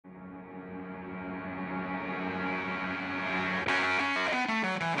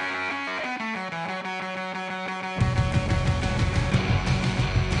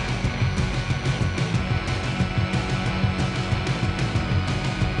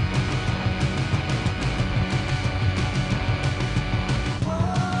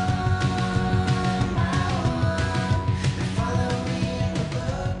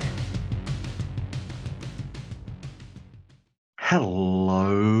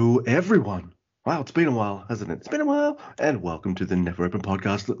everyone. Wow, it's been a while, hasn't it? It's been a while. And welcome to the Never Open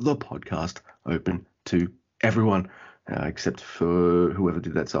Podcast, the podcast open to everyone, except for whoever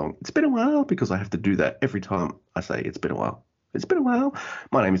did that song. It's been a while, because I have to do that every time I say it's been a while. It's been a while.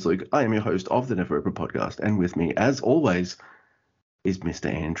 My name is Luke. I am your host of the Never Open Podcast. And with me, as always, is Mr.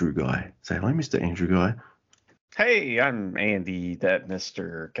 Andrew Guy. Say hello, Mr. Andrew Guy. Hey, I'm Andy, that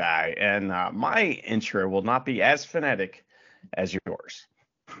Mr. Guy, and my intro will not be as phonetic as yours.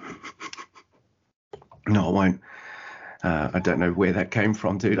 No, I won't. I don't know where that came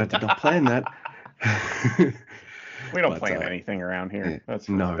from, dude. I did not plan that. We don't plan anything around here.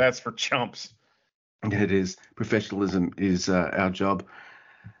 Yeah, that's for chumps. It is. Professionalism is our job.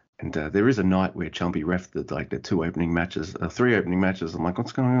 And there is a night where Chumpy reffed the three opening matches. I'm like,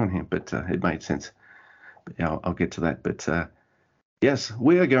 what's going on here? But it made sense. But, yeah, I'll get to that. But yes,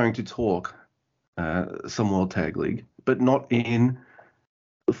 we are going to talk some World Tag League, but not in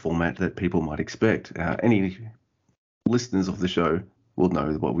the format that people might expect. Any listeners of the show will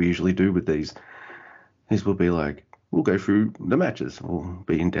know what we usually do with these. These will be like, we'll go through the matches, we'll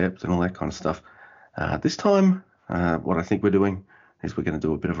be in depth and all that kind of stuff. This time, what I think we're doing is we're going to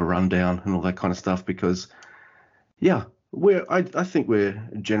do a bit of a rundown and all that kind of stuff because, yeah, I think we're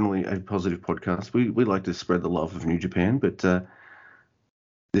generally a positive podcast. We like to spread the love of New Japan, but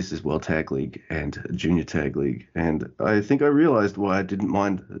this is World Tag League and Junior Tag League. And I think I realized why I didn't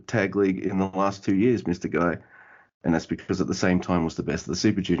mind Tag League in the last 2 years, Mr. Guy. And that's because at the same time was the best of the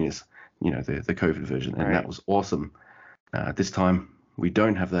Super Juniors, the COVID version. And That was awesome. This time we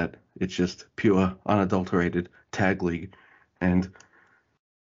don't have that. It's just pure, unadulterated Tag League. And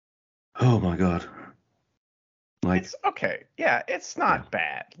oh my God. It's okay. Yeah, it's not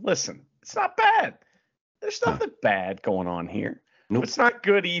bad. Listen, it's not bad. There's nothing bad going on here. Nope. It's not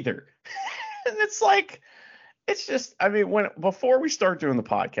good either. And it's just, before we start doing the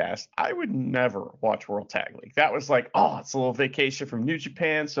podcast, I would never watch World Tag League. That was like, oh, it's a little vacation from New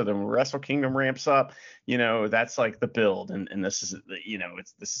Japan. So then when Wrestle Kingdom ramps up, that's like the build. And this is,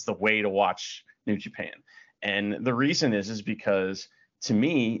 this is the way to watch New Japan. And the reason is because to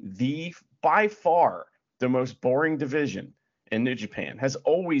me, by far the most boring division in New Japan has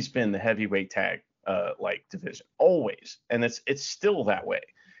always been the heavyweight tag division, always. And it's still that way.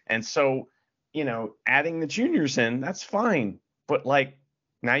 And so, adding the juniors in, that's fine. But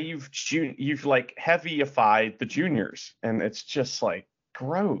now you've heavyified the juniors, and it's just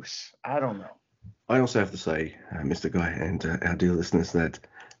gross. I don't know. I also have to say, Mr. Guy and our dear listeners, that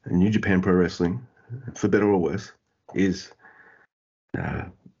New Japan Pro Wrestling, for better or worse, is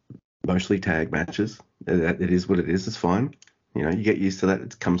mostly tag matches. It is what it is. It's fine. You get used to that.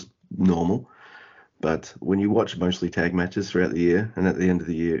 It comes normal. But when you watch mostly tag matches throughout the year, and at the end of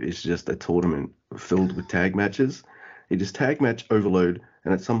the year, it's just a tournament filled with tag matches, it is tag match overload.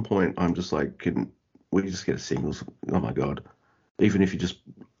 And at some point, I'm just like, can we just get a singles? Oh my God. Even if you just,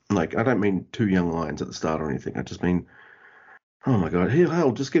 I don't mean 2 young lions at the start or anything. I just mean, oh my God,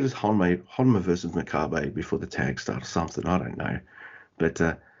 hell, just give us Honma versus Makabe before the tag starts or something. I don't know. But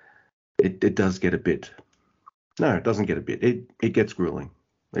it does get a bit, no, it doesn't get a bit. It gets grueling.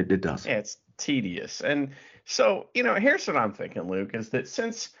 It does. Yeah, it's tedious. And so, here's what I'm thinking, Luke, is that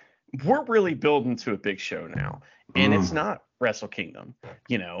since we're really building to a big show now, and it's not Wrestle Kingdom,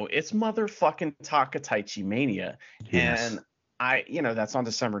 it's motherfucking Takataichi Mania. Yes. And that's on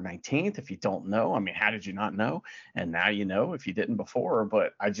December 19th. If you don't know, how did you not know? And now you know if you didn't before.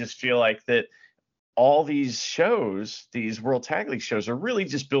 But I just feel like that all these shows, these World Tag League shows, are really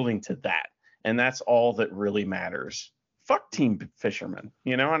just building to that. And that's all that really matters. Fuck Team Fisherman.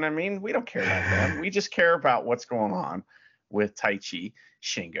 You know what I mean? We don't care about them. We just care about what's going on with Taichi,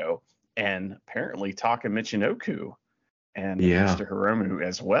 Shingo, and apparently Taka Michinoku and Mr. Hiromu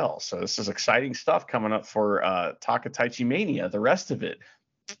as well. So this is exciting stuff coming up for Takataichi Mania, the rest of it.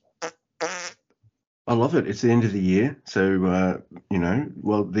 I love it. It's the end of the year. So,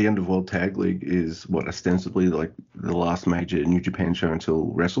 the end of World Tag League is what, ostensibly the last major New Japan show until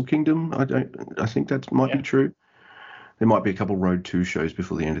Wrestle Kingdom. I think that might be true. There might be a couple Road 2 shows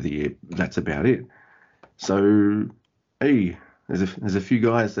before the end of the year. That's about it. So, hey, there's a few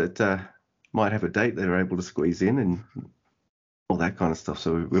guys that might have a date they're able to squeeze in and all that kind of stuff.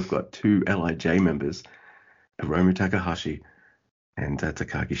 So we've got 2 LIJ members, Hiromu Takahashi and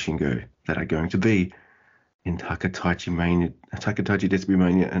Takagi Shingo, that are going to be in Takataichi Detsubei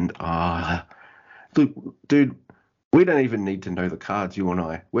Mania. And look, dude, we don't even need to know the cards, you and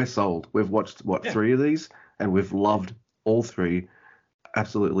I. We're sold. We've watched, 3 of these, and we've loved all 3,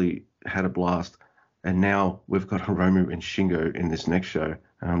 absolutely had a blast. And now we've got Hiromu and Shingo in this next show.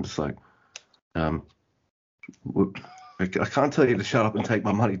 And I'm just like, I can't tell you to shut up and take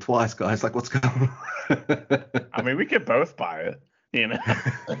my money twice, guys. Like, what's going on? I mean, we could both buy it, you know.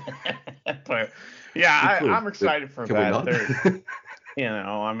 But yeah, I'm excited for can that. We not? You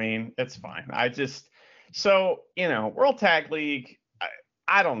know, I mean, it's fine. So, you know, World Tag League,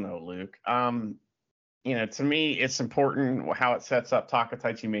 I don't know, Luke. You know, to me, it's important how it sets up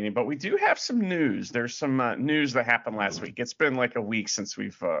Takataichi Mania, but we do have some news. There's some news that happened last week. It's been like a week since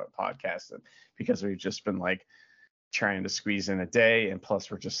we've podcasted because we've just been like trying to squeeze in a day, and plus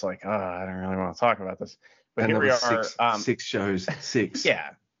we're just like, oh, I don't really want to talk about this. But here we are. Six shows. Six. Yeah,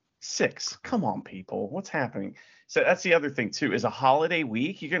 6. Come on, people. What's happening? So that's the other thing too. Is a holiday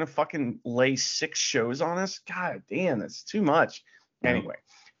week, you're gonna fucking lay 6 shows on us? God damn, that's too much. Anyway,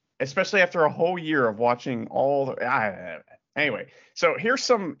 especially after a whole year of watching all the. Anyway, so here's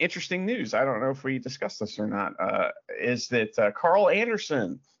some interesting news. I don't know if we discussed this or not. Is that Carl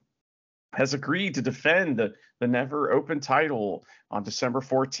Anderson has agreed to defend the Never Open title on December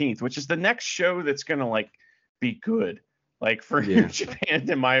 14th, which is the next show that's gonna like be good. Like for New Japan,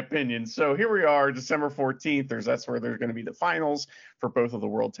 in my opinion. So here we are, December 14th. That's where there's going to be the finals for both of the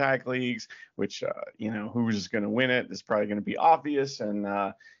World Tag Leagues, which, you know, who's going to win it is probably going to be obvious. And,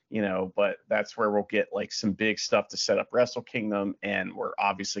 you know, but that's where we'll get like some big stuff to set up Wrestle Kingdom. And we're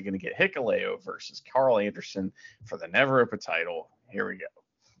obviously going to get Hikuleo versus Carl Anderson for the Never Open title. Here we go.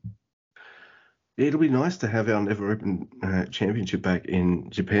 It'll be nice to have our Never Open championship back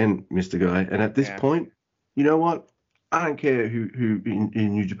in Japan, Mr. Guy. And at this point, you know what? I don't care who in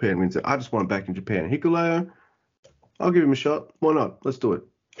New Japan wins it. I just want it back in Japan. Hikuleo, I'll give him a shot. Why not? Let's do it.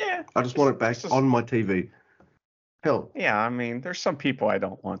 Yeah. I just want it back on my TV. Hell. Yeah, I mean, there's some people I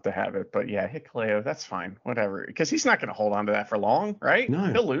don't want to have it, but yeah, Hikuleo, that's fine. Whatever. Because he's not going to hold on to that for long, right? No.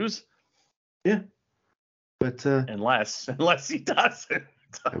 He'll lose. Yeah. But unless he doesn't.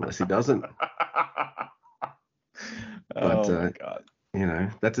 Unless he doesn't. Oh my God. You know,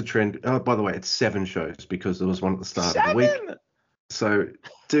 that's a trend. Oh, by the way, it's 7 shows because there was one at the start of the week. So,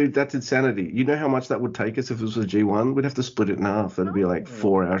 dude, that's insanity. You know how much that would take us if it was a G1? We'd have to split it in half. That'd be like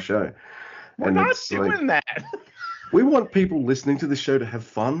 4-hour show. We're not doing that. We want people listening to the show to have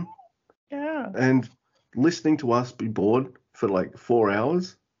fun. Yeah. And listening to us be bored for like 4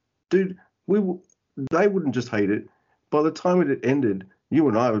 hours. Dude, they wouldn't just hate it. By the time it ended, you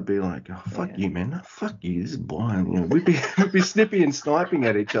and I would be like, oh, fuck you, man. No, fuck you. This is boring. You know, we'd be snippy and sniping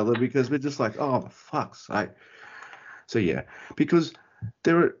at each other because we're just like, oh, for fuck's sake. So, yeah, because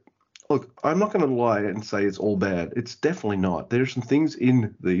look, I'm not going to lie and say it's all bad. It's definitely not. There are some things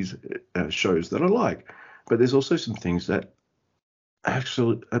in these shows that I like, but there's also some things that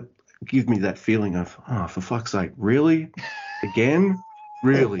actually give me that feeling of, oh, for fuck's sake, really? Again?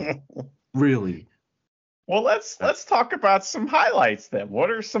 Really? Really? Well, let's talk about some highlights then. What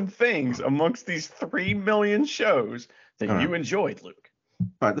are some things amongst these 3 million shows that you enjoyed, Luke?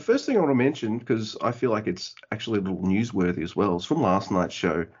 All right, the first thing I want to mention, because I feel like it's actually a little newsworthy as well, is from last night's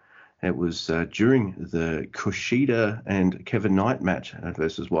show. It was during the Kushida and Kevin Knight match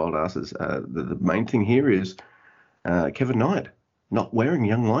versus Wild Asses. The main thing here is Kevin Knight not wearing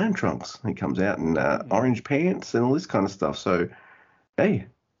Young Lion trunks. He comes out in orange pants and all this kind of stuff. So, hey,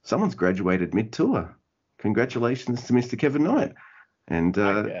 someone's graduated mid-tour. Congratulations to Mr. Kevin Knight. And,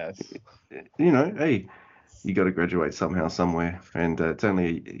 you know, hey, you got to graduate somehow, somewhere. And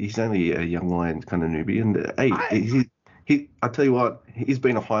he's only a Young Lion kind of newbie. And, hey, I tell you what, he's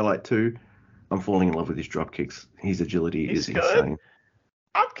been a highlight too. I'm falling in love with his drop kicks. His agility is insane.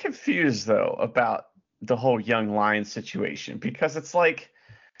 I'm confused, though, about the whole Young Lion situation. Because it's like,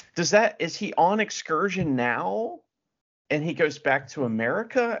 is he on excursion now? And he goes back to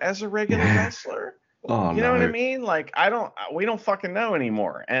America as a regular wrestler? Oh, you know what I mean? Like, we don't fucking know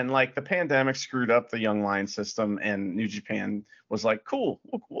anymore. And like the pandemic screwed up the Young Lion system, and New Japan was like, cool,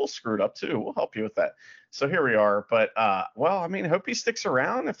 we'll screw it up too. We'll help you with that. So here we are. But, well, I mean, hope he sticks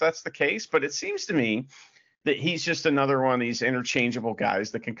around if that's the case. But it seems to me that he's just another one of these interchangeable guys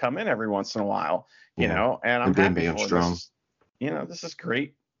that can come in every once in a while, you know, and I'm happy for strong. This. You know, this is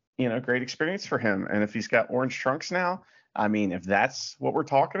great, great experience for him. And if he's got orange trunks now, I mean, if that's what we're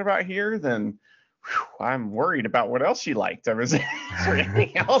talking about here, then I'm worried about what else you liked. Is there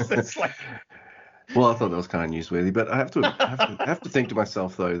anything else that's like? Well, I thought that was kind of newsworthy, but I have to think to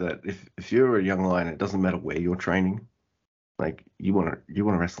myself though that if you're a Young Lion, it doesn't matter where you're training. Like you want to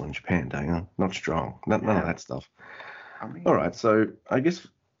wrestle in Japan, don't you? Not strong, none of that stuff. I mean, all right, so I guess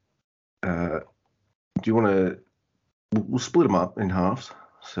do you want to? We'll split them up in halves,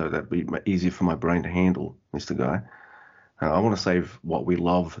 so that'd be easier for my brain to handle, Mr. Guy. I want to save what we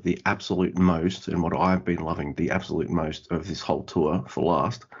love the absolute most and what I've been loving the absolute most of this whole tour for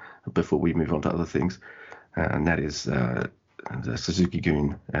last, before we move on to other things. and that is the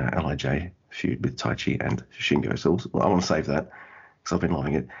Suzuki-gun LIJ feud with Taichi and Shingo. So I want to save that because I've been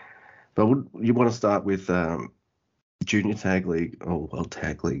loving it. But you want to start with Junior Tag League or World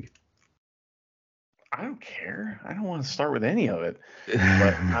Tag League? I don't care. I don't want to start with any of it.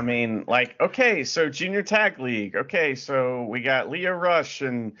 But I mean, like, okay, so Junior Tag League. Okay, so we got Lio Rush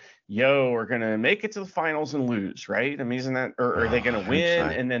and Yo are gonna make it to the finals and lose, right? I mean, isn't that, or are they gonna win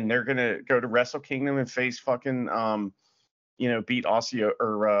and then they're gonna go to Wrestle Kingdom and face fucking beat Aussie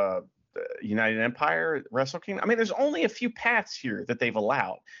or United Empire at Wrestle Kingdom? I mean, there's only a few paths here that they've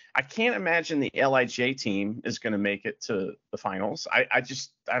allowed. I can't imagine the LIJ team is gonna make it to the finals. I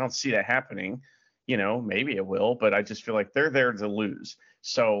don't see that happening. Maybe it will, but I just feel like they're there to lose.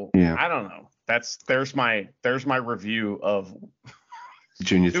 So yeah. I don't know. There's my review of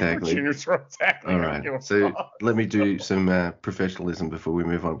Junior Tag League. Junior Tag League. All right. So let me do some professionalism before we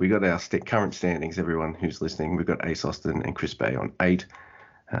move on. We got our current standings. Everyone who's listening, we've got Ace Austin and Chris Bay on 8.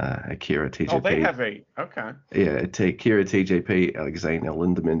 Akira TJP. Oh, they have 8. Okay. Yeah, Akira TJP, Alexander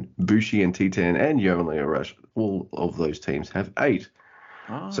Lindemann, Bushi and Titan, and Yo and Lio Rush. All of those teams have 8.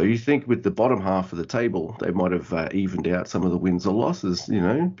 So you think with the bottom half of the table, they might have evened out some of the wins or losses,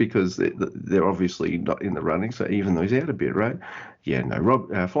 because they're obviously not in the running, so even those out a bit, right? Yeah,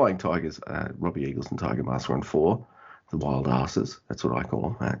 no, Flying Tigers, Robbie Eagles and Tiger Mask are on 4. The Wild Asses, that's what I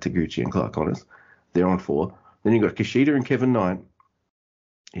call them, Taguchi and Clark Connors. They're on 4. Then you've got Kushida and Kevin Knight,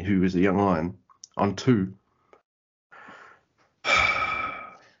 who is a young lion, on 2.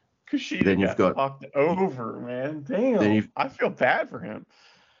 Kushida then you've got fucked over, man. Damn. I feel bad for him.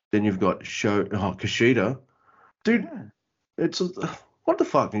 Then you've got Kushida. Dude, yeah. It's what the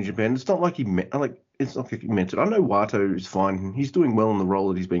fuck in Japan? It's not like it's not like he meant it. I know Wato is fine. He's doing well in the role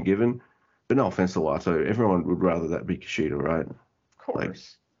that he's been given. But no offense to Wato, everyone would rather that be Kushida, right? Of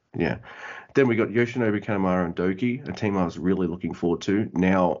course. Yeah. Then we got Yoshinobu Kanemaru and Doki, a team I was really looking forward to.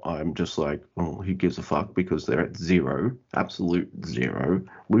 Now I'm just like, who gives a fuck? Because they're at 0, absolute 0,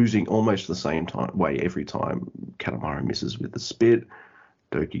 losing almost the same way every time. Kanemaru misses with the spit.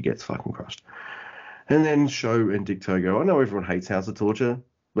 Doki gets fucking crushed. And then Sho and Dick Togo. I know everyone hates House of Torture,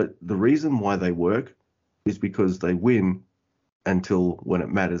 but the reason why they work is because they win until when it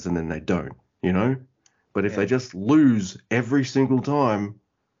matters and then they don't, But if they just lose every single time,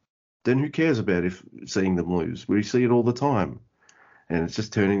 then who cares about seeing them lose? We see it all the time. And it's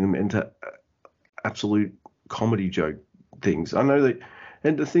just turning them into absolute comedy joke things. I know that.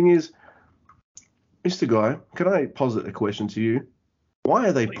 And the thing is, Mr. Guy, can I posit a question to you? Why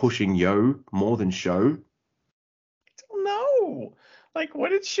are they pushing Yo more than Sho? I don't know. Like, what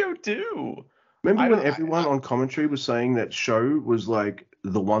did Sho do? Remember when everyone on commentary was saying that Sho was like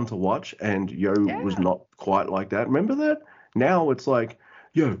the one to watch and Yo was not quite like that? Remember that? Now it's like,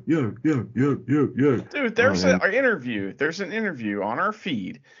 Yo. Dude, there's an interview. There's an interview on our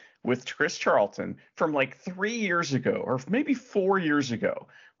feed with Chris Charlton from like 3 years ago or maybe 4 years ago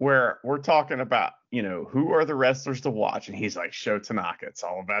where we're talking about, who are the wrestlers to watch? And he's like, Sho Tanaka. It's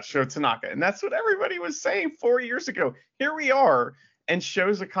all about Sho Tanaka. And that's what everybody was saying 4 years ago. Here we are. And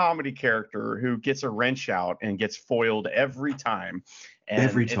Sho's a comedy character who gets a wrench out and gets foiled every time. And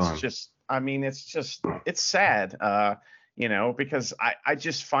it's just, it's sad. Because I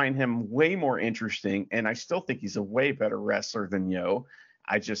just find him way more interesting, and I still think he's a way better wrestler than Yo.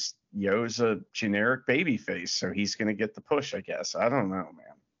 Yo's a generic baby face, so he's going to get the push, I guess. I don't know,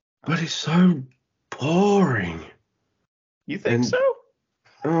 man. But he's so boring. You think so?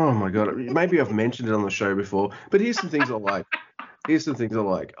 Oh, my God. Maybe I've mentioned it on the show before, but here's some things I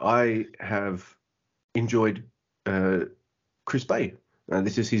like. I have enjoyed Chris Bay.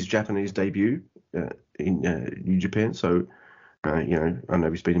 This is his Japanese debut in New Japan. So, I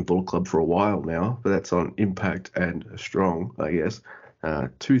know he's been in Bullet Club for a while now, but that's on Impact and Strong, I guess.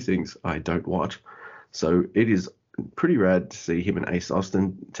 2 things I don't watch. So it is pretty rad to see him and Ace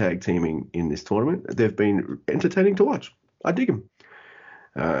Austin tag teaming in this tournament. They've been entertaining to watch. I dig them.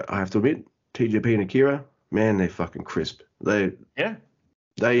 I have to admit, TJP and Akira, man, they're fucking crisp. They're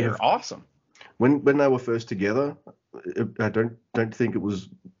awesome. When they were first together, I don't think it was.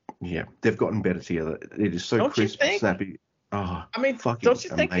 Yeah, they've gotten better together. It is so don't crisp, snappy. Oh, don't you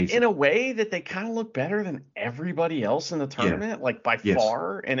think in a way that they kind of look better than everybody else in the tournament, like by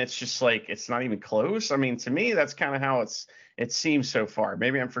far? And it's just like it's not even close. I mean, to me, that's kind of how it seems so far.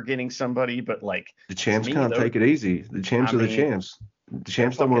 Maybe I'm forgetting somebody, but like the champs can't take it easy. The champs are the champs. The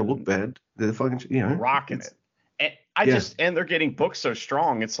champs don't want to look bad. They're fucking, rocking it. And and they're getting booked so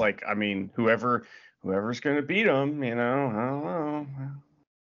strong. It's like, I mean, whoever's going to beat them, I don't know.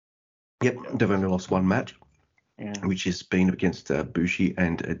 Yep, they've only lost one match, which has been against Bushi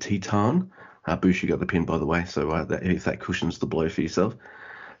and Titan. Bushi got the pin, by the way, so if that cushions the blow for yourself,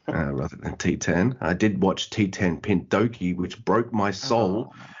 rather than T10. I did watch T10 pin Doki, which broke my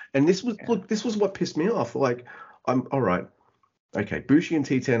soul. Oh, And this was, yeah. look, this was what pissed me off. Like, I'm all right. Okay, Bushi and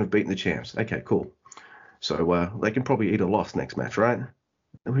T10 have beaten the champs. Okay, cool. So they can probably eat a loss next match, right?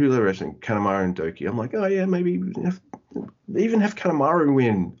 And who are they wrestling? Kanemaru and Doki. I'm like, oh yeah, maybe even have Kanemaru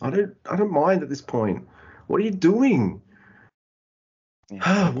win. I don't mind at this point. What are you doing?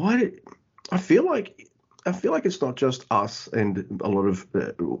 Yeah. Why? I feel like it's not just us and a lot of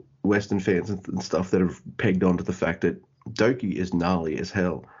Western fans and stuff that have pegged onto the fact that Doki is gnarly as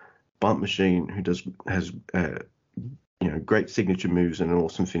hell. Bump machine who has great signature moves and an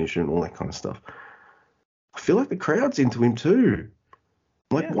awesome finisher and all that kind of stuff. I feel like the crowd's into him too.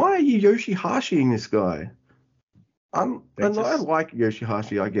 Like, why are you Yoshi-Hashiing this guy? I like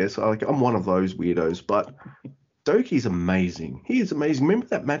Yoshi-Hashi, I guess. I'm one of those weirdos, but Doki's amazing. He is amazing. Remember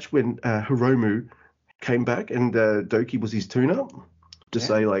that match when Hiromu came back and Doki was his tune-up to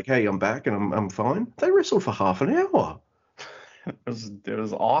say like, "Hey, I'm back and I'm fine." They wrestled for half an hour. It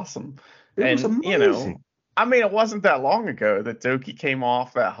was awesome. It was amazing. I mean, it wasn't that long ago that Doki came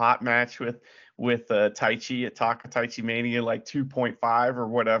off that hot match with Taichi at Takataichi Mania like 2.5 or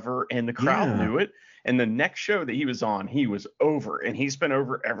whatever, and the crowd knew it. And the next show that he was on, he was over, and he's been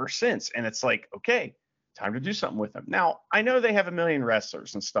over ever since. And it's like, okay, time to do something with him. Now, I know they have a million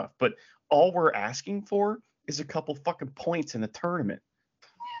wrestlers and stuff, but all we're asking for is a couple fucking points in the tournament.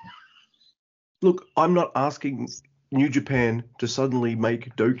 Look, I'm not asking New Japan to suddenly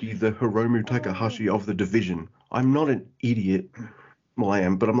make Doki the Hiromu Takahashi of the division. I'm not an idiot. Well, I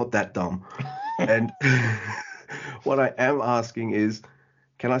am, but I'm not that dumb. And what I am asking is,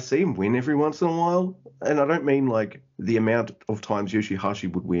 can I see him win every once in a while? And I don't mean like the amount of times Yoshi-Hashi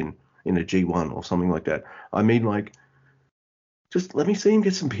would win in a G1 or something like that. I mean like, just let me see him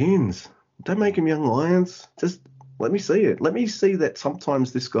get some pins. Don't make him young lions. Just let me see it. Let me see that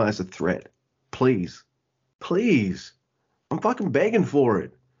sometimes this guy's a threat. Please. Please. I'm fucking begging for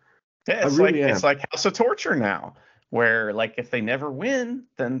it. Yeah, it's like House of Torture now, where like if they never win,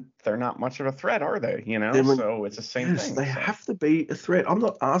 then they're not much of a threat, are they? So it's the same thing. They have to be a threat. I'm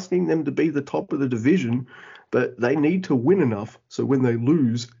not asking them to be the top of the division, but they need to win enough so when they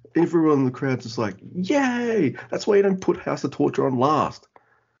lose, everyone in the crowd's just like, yay! That's why you don't put House of Torture on last.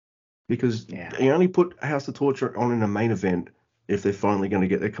 Because you only put House of Torture on in a main event if they're finally going to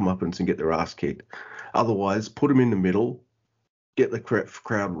get their comeuppance and get their ass kicked. Otherwise, put them in the middle, get the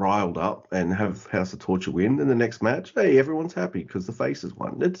crowd riled up, and have House of Torture win. In the next match, hey, everyone's happy because the faces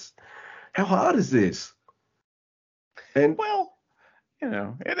won. How hard is this? And well,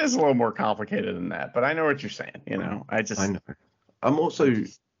 it is a little more complicated than that, but I know what you're saying. I know. I'm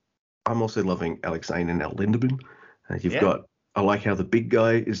also loving Alex Zane and Al Lindemann. I like how the big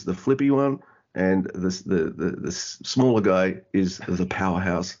guy is the flippy one, and the smaller guy is the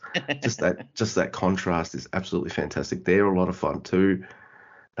powerhouse. just that contrast is absolutely fantastic. They're a lot of fun too.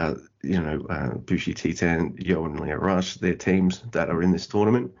 Bushi T10, Yo and Leo Rush, their teams that are in this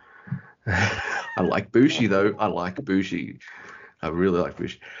tournament. I like Bushi though. I like Bushi. I really like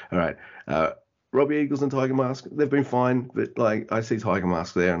Bushi. All right. Robbie Eagles and Tiger Mask, they've been fine, but like I see Tiger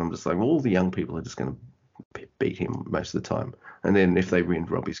Mask there and I'm just like, well, all the young people are just going to beat him most of the time. And then if they win,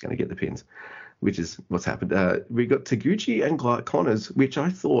 Robbie's going to get the pins, which is what's happened. We got Taguchi and Clark Connors, which I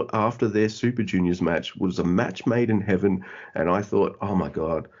thought after their Super Juniors match was a match made in heaven. And I thought, oh my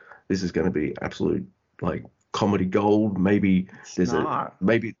God, this is going to be absolute like comedy gold. Maybe there's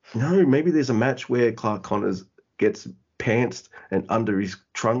a match where Clark Connors gets pantsed and under his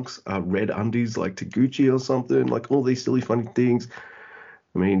trunks are red undies like Taguchi or something, like all these silly funny things.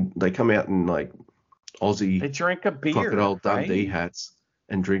 I mean, they come out in like Aussie they drink a beer, Crocodile Dundee right? hats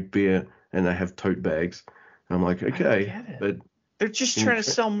and drink beer, and they have tote bags. And I'm like, okay, but they're just trying to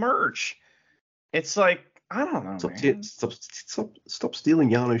sell merch. It's like, I don't know, man. Stop stealing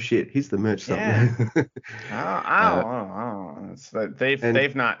Yano shit. Here's the merch. Yeah. I don't know. It's that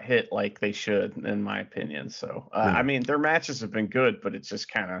they've not hit like they should, in my opinion. So I mean, their matches have been good, but it's just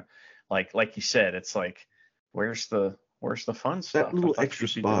kind of like you said, it's like, where's the fun stuff? That little extra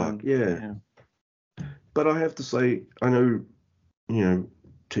spark, yeah. But I have to say, I know, we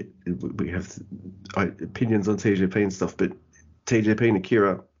have opinions on TJP and stuff, but TJP and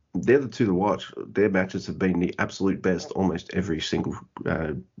Akira, they're the two to watch. Their matches have been the absolute best almost every single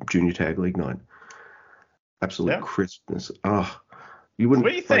junior tag league night. Absolute crispness. You wouldn't.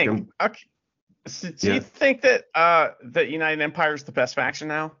 What do you think? Okay. So do you think that that United Empire is the best faction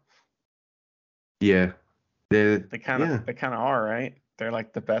now? Yeah, they kind of are, right? They're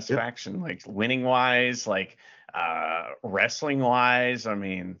like the best faction, like winning wise, like Wrestling wise, I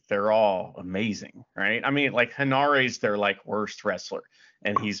mean, they're all amazing, right? I mean, like Hanare's their like worst wrestler,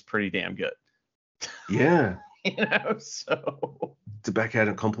 and he's pretty damn good. Yeah. So It's a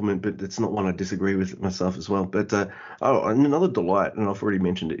backhanded compliment, but it's not one I disagree with myself as well. But and another delight, and I've already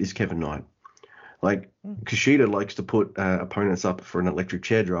mentioned it, is Kevin Knight. Like Kushida likes to put opponents up for an electric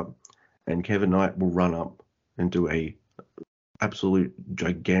chair drop, and Kevin Knight will run up and do a absolute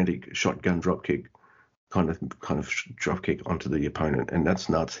gigantic shotgun drop kick, kind of drop kick onto the opponent, and that's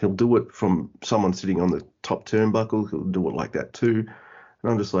nuts. He'll do it from someone sitting on the top turnbuckle. He'll do it like that too,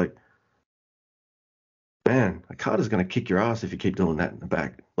 and I'm just like, man, Okada's going to kick your ass if you keep doing that in the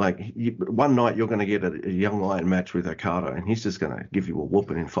back. Like, one night you're going to get a young lion match with Okada, and he's just going to give you a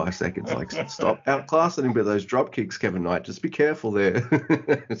whooping in 5 seconds. Like, stop outclassing him with those drop kicks, Kevin Knight. Just be careful there.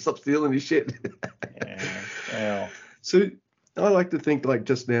 Stop stealing his shit. Yeah. So I like to think, like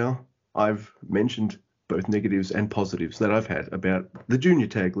just now, I've mentioned both negatives and positives that I've had about the Junior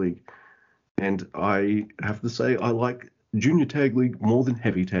Tag League. And I have to say I like Junior Tag League more than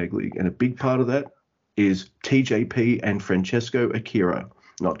Heavy Tag League. And a big part of that is TJP and Francesco Akira.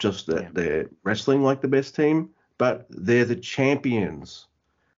 Not just that they're wrestling like the best team, but they're the champions.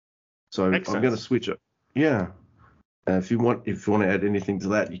 So I'm going to switch it. Yeah. If you want to add anything to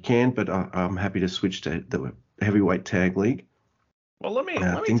that, you can, but I'm happy to switch to the Heavyweight Tag League. Well, let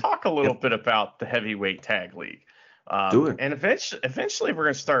me talk a little bit about the Heavyweight Tag League. Do it. And eventually we're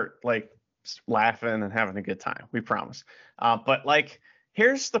going to start like laughing and having a good time. We promise. But like,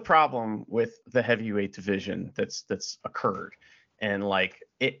 here's the problem with the heavyweight division that's occurred. And like,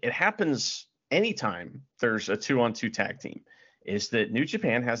 it happens anytime there's a 2-on-2 tag team, is that New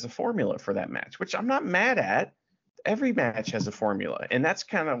Japan has a formula for that match, which I'm not mad at. Every match has a formula, and that's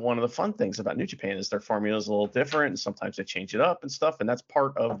kind of one of the fun things about New Japan is their formula is a little different, and sometimes they change it up and stuff, and that's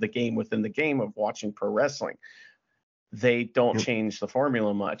part of the game within the game of watching pro wrestling. They don't change the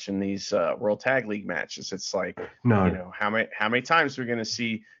formula much in these World Tag League matches. It's like, how many times are we going to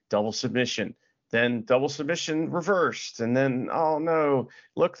see double submission, then double submission reversed, and then, oh no,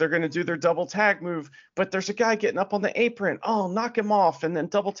 look, they're going to do their double tag move, but there's a guy getting up on the apron, oh, knock him off, and then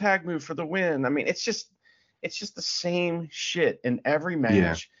double tag move for the win. I mean, it's just the same shit in every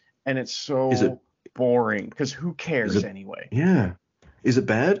match, and it's so boring because who cares anyway? Yeah. Is it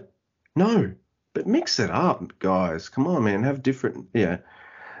bad? No. But mix it up, guys. Come on, man. Have different,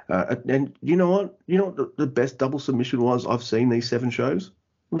 and you know what? You know what the best double submission was I've seen these 7 shows?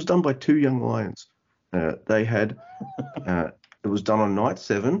 It was done by 2 young lions. They had, it was done on night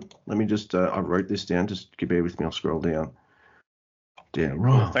 7. Let me just, I wrote this down. Just bear with me. I'll scroll down. Yeah,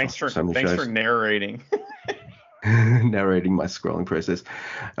 right. Well, thanks for narrating. Narrating my scrolling process.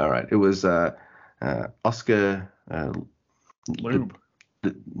 All right. It was Oscar Lube.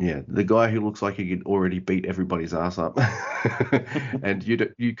 The guy who looks like he could already beat everybody's ass up. And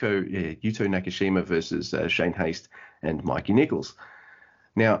Yuto Nakashima versus Shane Haste and Mikey Nichols.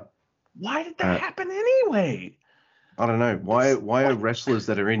 Now, why did that happen anyway? I don't know. Why are wrestlers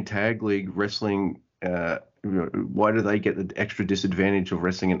that are in tag league wrestling? Why do they get the extra disadvantage of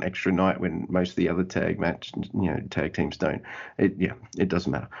wrestling an extra night when most of the other tag teams don't? It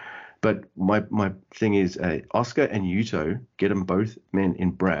doesn't matter. But my thing is, Oscar and Yuto, get them both men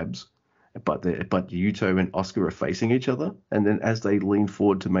in brabs, but Yuto and Oscar are facing each other, and then as they lean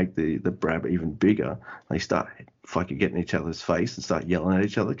forward to make the brab even bigger, they start fucking getting each other's face and start yelling at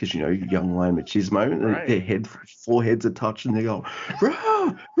each other because young lion machismo, right. Their foreheads are touched, and they go,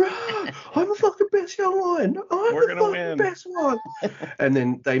 rah, rah, I'm the fucking best young lion, We're the gonna win. best one, and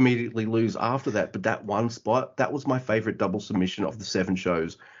then they immediately lose after that. But that one spot, that was my favorite double submission of the 7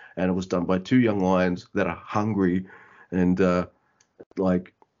 shows. And it was done by 2 young lions that are hungry and just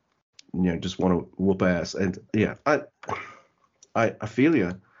want to whoop ass. And yeah, I feel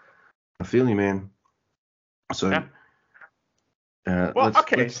you. I feel you, man. So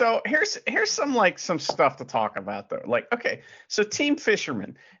so here's some stuff to talk about though. Like, okay, so Team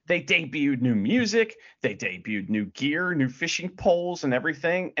Fisherman, they debuted new music, they debuted new gear, new fishing poles and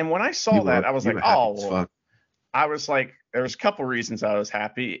everything. And when I saw that, I was like, I was like, there was a couple reasons I was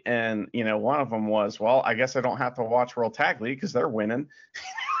happy, and one of them was, well, I guess I don't have to watch World Tag League because they're winning.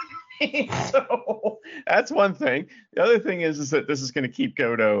 So that's one thing. The other thing is that this is going to keep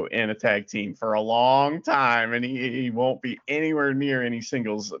Goto in a tag team for a long time, and he won't be anywhere near any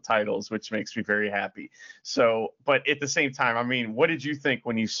singles titles, which makes me very happy. So, but at the same time, I mean, what did you think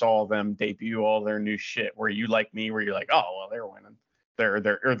when you saw them debut all their new shit? Were you like me, where you're like, oh, well, they're winning? They're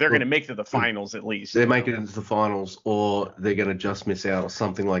going to make it to the finals at least. They're making it into the finals, or they're going to just miss out or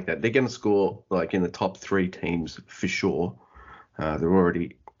something like that. They're going to score like in the top 3 teams for sure. They're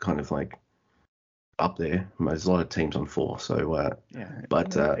already kind of like up there. There's a lot of teams on 4. So,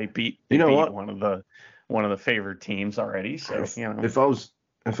 but they beat what? one of the favored teams already. So if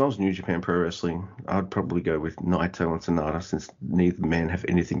I was New Japan Pro Wrestling, I'd probably go with Naito and Sonata, since neither men have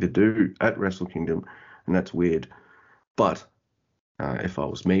anything to do at Wrestle Kingdom, and that's weird. But if I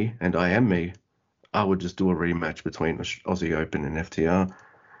was me, and I am me, I would just do a rematch between Aussie Open and FTR,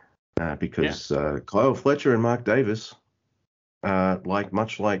 because Kyle Fletcher and Mark Davis,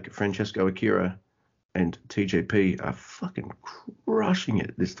 much like Francesco Akira and TJP, are fucking crushing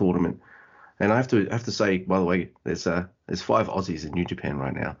it this tournament. And I have to say, by the way, there's 5 Aussies in New Japan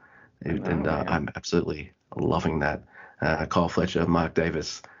right now, and I'm absolutely loving that. Kyle Fletcher, Mark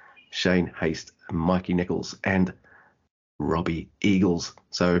Davis, Shane Haste, Mikey Nichols, and Robbie Eagles.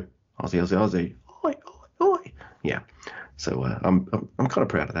 So Aussie, oi, oi, oi. Yeah. So I'm kind of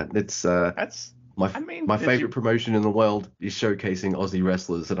proud of that. It's that's my favorite promotion in the world is showcasing Aussie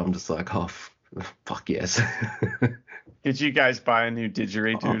wrestlers, and I'm just like, oh, fuck yes. Did you guys buy a new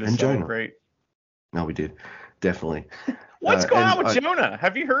didgeridoo to celebrate? Jonah. No, we did, definitely. What's going on with Jonah?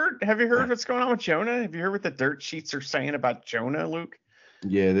 Have you heard what's going on with Jonah? Have you heard what the dirt sheets are saying about Jonah, Luke?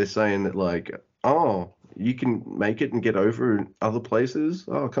 Yeah, they're saying that, like, oh, you can make it and get over in other places.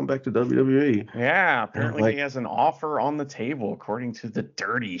 Oh, come back to WWE. Yeah, apparently he has an offer on the table, according to the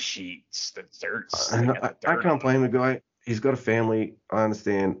dirty sheets. The dirt. I can't blame the guy. He's got a family. I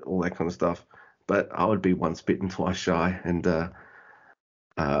understand all that kind of stuff, but I would be once bitten, twice shy, and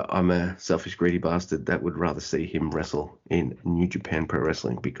I'm a selfish, greedy bastard that would rather see him wrestle in New Japan Pro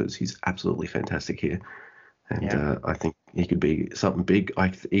Wrestling, because he's absolutely fantastic here. And I think he could be something big.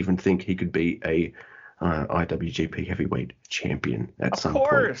 I even think he could be a IWGP Heavyweight Champion at some point. Of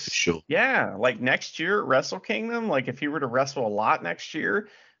course. Sure. Yeah, like next year at Wrestle Kingdom, like if he were to wrestle a lot next year,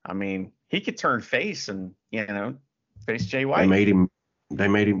 I mean, he could turn face and, face Jay White. They made him. The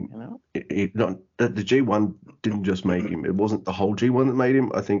G1 didn't just make him. It wasn't the whole G1 that made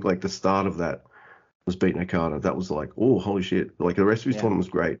him. I think like the start of that was beating Okada. That was like, oh, holy shit. Like the rest of his tournament was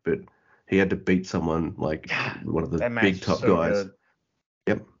great, but he had to beat someone like one of the big top guys. Good.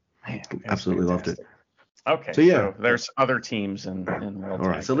 Yep. Man, absolutely loved it. Okay, so there's other teams in World All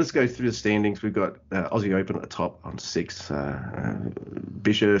right, so let's go through the standings. We've got Aussie Open at the top on 6,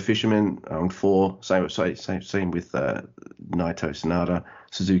 Bishop Fisherman on 4, same with Naito, Sonata,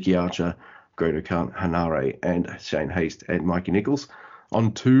 Suzuki Archer, Goto Hanare, and Shane Haste and Mikey Nichols.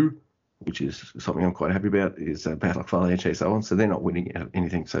 On 2, which is something I'm quite happy about, is Bad Luck Fale and Chase Owens. So they're not winning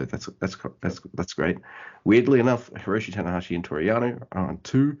anything, so that's great. Weirdly enough, Hiroshi Tanahashi and Toru Yano are on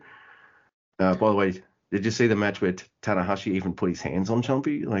 2. By the way, did you see the match where Tanahashi even put his hands on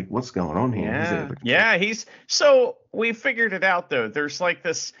Chumpy? Like, what's going on here? So we figured it out though. There's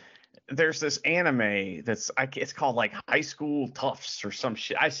this anime it's called like High School Toughs or some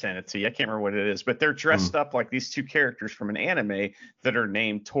shit. I sent it to you. I can't remember what it is, but they're dressed up like these 2 characters from an anime that are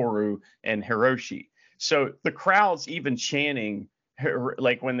named Toru and Hiroshi. So the crowd's even chanting,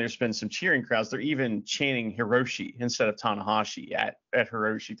 like when there's been some cheering crowds, they're even chanting Hiroshi instead of Tanahashi at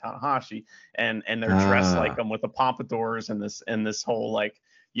Hiroshi Tanahashi, and they're dressed like them with the pompadours and this whole like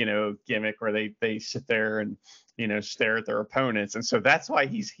gimmick where they sit there and stare at their opponents, and so that's why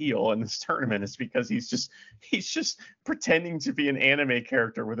he's heel in this tournament, is because he's just pretending to be an anime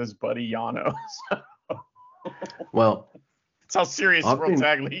character with his buddy Yano. Well, that's how serious World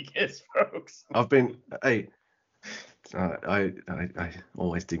Tag League is, folks. I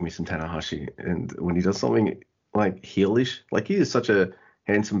always dig me some Tanahashi, and when he does something like heelish, like he is such a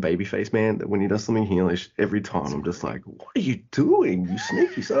handsome babyface man that when he does something heelish, every time I'm just like, what are you doing, you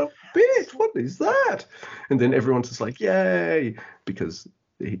sneaky son of a bitch? What is that? And then everyone's just like, yay, because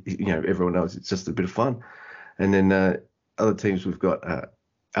everyone knows it's just a bit of fun. And then other teams, we've got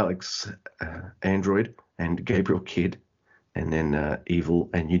Alex Android and Gabriel Kidd, and then Evil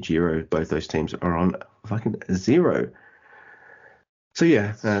and Yujiro. Both those teams are on fucking 0. So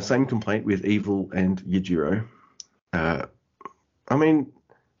yeah, same complaint with Evil and Yujiro. I mean,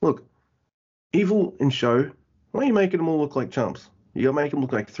 look, Evil and Show, why are you making them all look like chumps? You gotta make them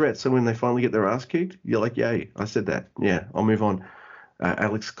look like threats, so when they finally get their ass kicked, you're like, yay, I said that. Yeah, I'll move on.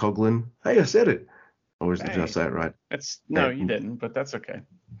 Alex Coughlin, hey, I said it. Or did I say it right? You didn't, but that's okay.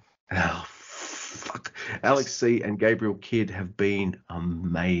 Oh, fuck. Alex C. and Gabriel Kidd have been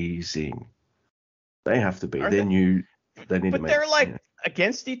amazing. They have to be. They're new. They need to make. But they're like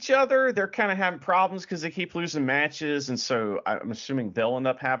against each other. They're kind of having problems because they keep losing matches, and so I'm assuming they'll end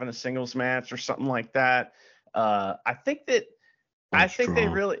up having a singles match or something like that. I think they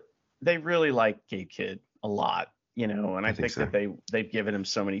really like Gabe Kidd a lot, and I think that they've given him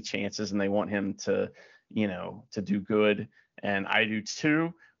so many chances and they want him to do good, and I do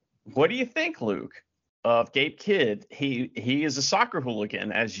too. What do you think, Luke? of Gabe Kidd. He is a soccer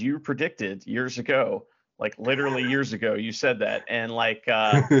hooligan, as you predicted years ago. Like literally years ago, you said that, and like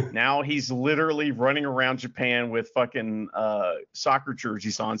now he's literally running around Japan with fucking soccer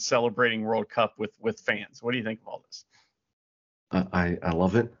jerseys on, celebrating World Cup with fans. What do you think of all this? I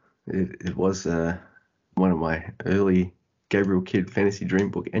love it. It was one of my early Gabriel Kidd Fantasy Dream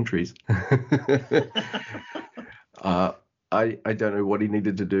Book entries. I don't know what he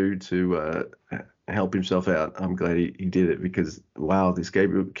needed to do to help himself out. I'm glad he did it, because, wow, this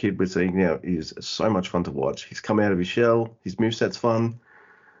Gabriel Kidd we're seeing now is so much fun to watch. He's come out of his shell. His moveset's fun.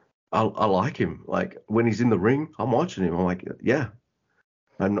 I like him. Like, when he's in the ring, I'm watching him. I'm like, yeah.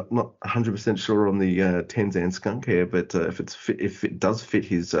 I'm not 100% sure on the Tenzan skunk hair, but if it does fit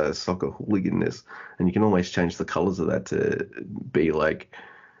his soccer hooliganness, and you can always change the colors of that to be like,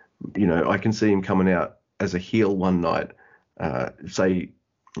 I can see him coming out as a heel one night. Say,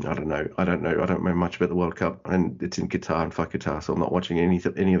 I don't know. I don't know much about the World Cup, and it's in Qatar, and fuck Qatar, so I'm not watching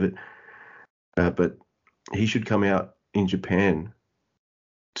any of it. But he should come out in Japan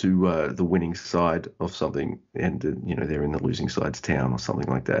to the winning side of something, and they're in the losing side's town or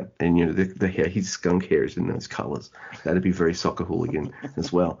something like that, and the hair, his skunk hair is in those colors. That'd be very soccer hooligan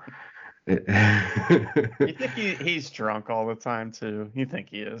as well. You think he's drunk all the time too? You think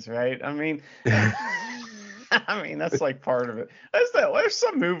he is, right? I mean, that's like part of it. There's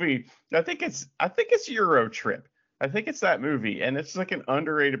some movie. I think it's Euro Trip. I think it's that movie, and it's like an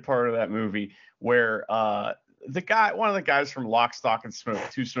underrated part of that movie where one of the guys from Lock, Stock, and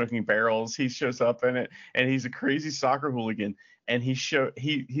Two Smoking Barrels, he shows up in it, and he's a crazy soccer hooligan, and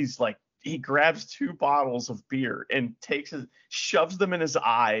he's like, he grabs 2 bottles of beer and shoves them in his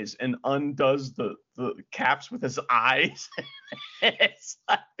eyes and undoes the caps with his eyes. It's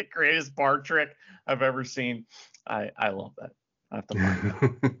like the greatest bar trick I've ever seen. I love that. I have to find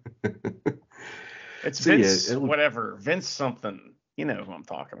that. It's Vince, whatever. Vince something. You know who I'm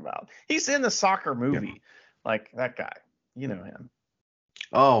talking about. He's in the soccer movie. Yeah. Like that guy. You know him.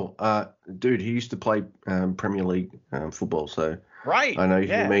 Oh, dude, he used to play Premier League football, so right. I know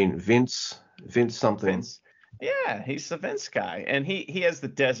who you mean. Vince something. Vince. Yeah, he's the Vince guy, and he has the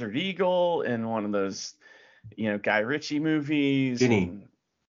Desert Eagle in one of those, Guy Ritchie movies. Vinny.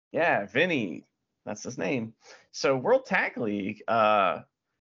 Vinny. That's his name. So World Tag League, has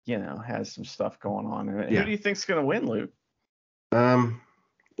some stuff going on in it. Yeah. Who do you think's going to win, Luke?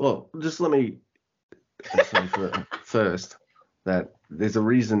 Well, just let me say first that there's a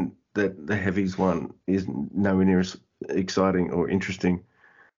reason that the heavies one is nowhere near as exciting or interesting.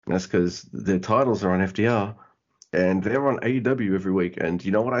 And that's because their titles are on FTR, and they're on AEW every week. And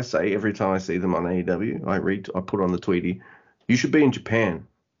you know what I say every time I see them on AEW? I put on the Tweety, you should be in Japan.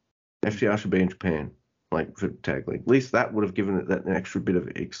 FTR should be in Japan, like for Tag League. At least that would have given it that an extra bit of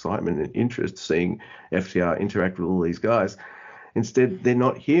excitement and interest, seeing FTR interact with all these guys. Instead, they're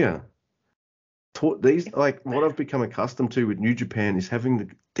not here. These, like, what I've become accustomed to with New Japan is having the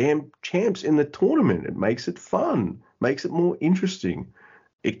damn champs in the tournament. It makes it fun, makes it more interesting.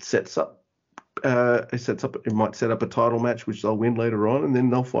 It might set up a title match which they'll win later on, and then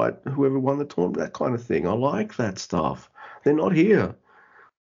they'll fight whoever won the tournament, that kind of thing. I like that stuff. They're not here.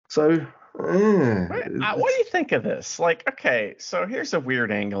 So, what do you think of this? Like, okay, so here's a weird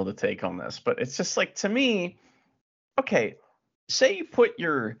angle to take on this, but it's just like, to me, okay, say you put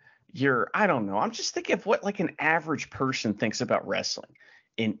your I don't know, I'm just thinking of what like an average person thinks about wrestling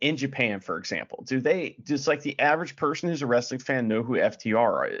in Japan, for example. Does like the average person who's a wrestling fan know who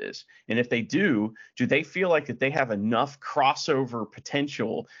FTR is? And if they do they feel like that they have enough crossover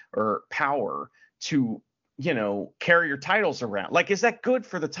potential or power to, carry your titles around? Like, is that good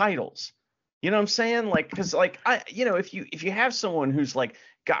for the titles? You know what I'm saying? Like, because like if you have someone who's like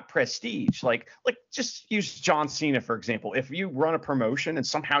got prestige, like just use John Cena, for example. If you run a promotion and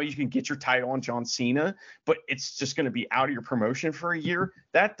somehow you can get your title on John Cena, but it's just going to be out of your promotion for a year,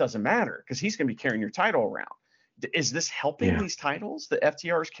 that doesn't matter because he's going to be carrying your title around. Is this helping these titles? The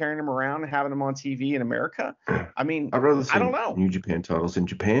FTR is carrying them around and having them on TV in America? I mean, I'd rather see I don't know. New Japan titles in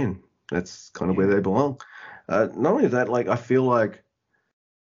Japan. That's kind of where they belong. Not only that, like, I feel like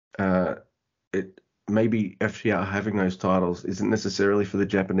maybe FTR having those titles isn't necessarily for the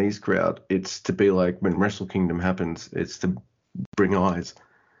Japanese crowd. It's to be like when Wrestle Kingdom happens, it's to bring eyes.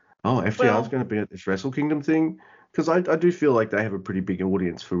 Oh, FTR is going to be at this Wrestle Kingdom thing, because I do feel like they have a pretty big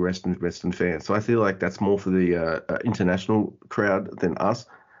audience for Western fans. So I feel like that's more for the international crowd than us.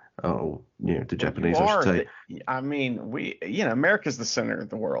 Oh, the Japanese, I should say. America's the center of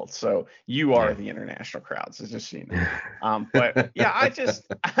the world, so you are the international crowds, it's just but yeah, I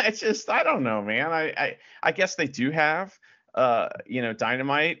don't know, man. I guess they do have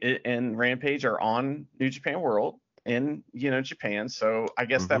Dynamite and Rampage are on New Japan World in, Japan. So I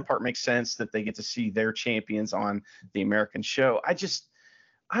guess that part makes sense that they get to see their champions on the American show.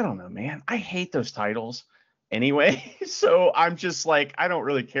 I don't know, man. I hate those titles anyway. So I'm just like, I don't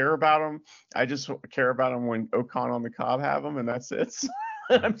really care about them. I just care about them when O'Connell and the Cobb have them, and that's it. So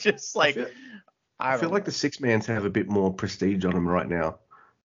I'm just like, I feel like the six-mans have a bit more prestige on them right now.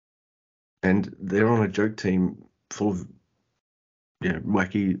 And they're on a joke team full of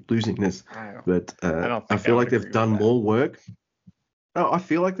wacky losingness. But I feel like they've done more work. Oh, I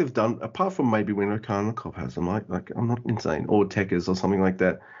feel like they've done, apart from maybe when O'Connor and Cobb has them, like I'm not insane, or Tekkers or something like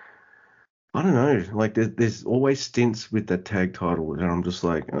that. I don't know. Like there's always stints with that tag title, and I'm just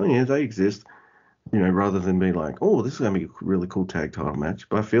like, oh yeah, they exist. Rather than be like, oh, this is going to be a really cool tag title match.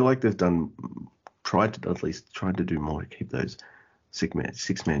 But I feel like they've tried to do more to keep those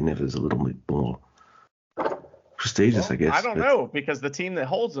six-man nevers a little bit more prestigious, I guess. I don't know, because the team that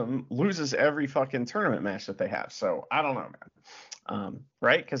holds them loses every fucking tournament match that they have. So I don't know, man.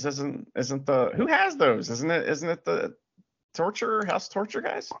 Right? Because isn't who has those? Isn't it the House Torture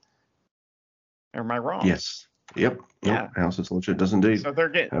guys? Or am I wrong? Yes. Yep. Yeah. House of Torture does indeed. So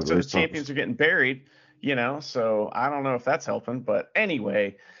the champions are getting buried, so I don't know if that's helping. But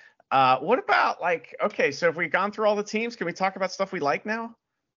anyway, what about so if we've gone through all the teams, can we talk about stuff we like now?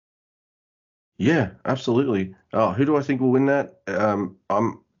 Yeah, absolutely. Oh, who do I think will win that? I'm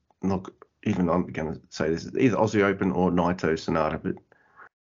going to say this is either Aussie Open or Naito Sonata, but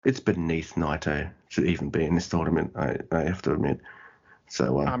it's beneath Naito to even be in this tournament, I have to admit.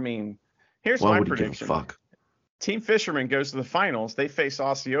 So, here's my prediction. Why would he give a fuck? Team Fisherman goes to the finals. They face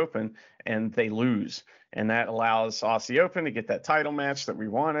Aussie Open and they lose. And that allows Aussie Open to get that title match that we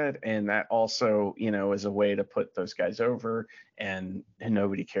wanted. And that also, is a way to put those guys over. And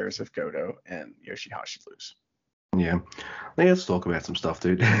nobody cares if Goto and Yoshihashi lose. Yeah. Let's talk about some stuff,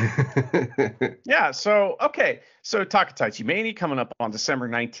 dude. Yeah. So Takataichi Mania coming up on December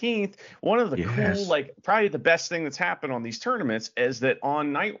 19th. One of the cool, probably the best thing that's happened on these tournaments is that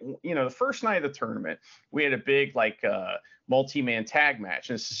on the first night of the tournament, we had a big, multi-man tag match,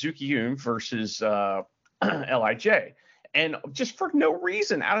 and Suzuki Gun versus LIJ. And just for no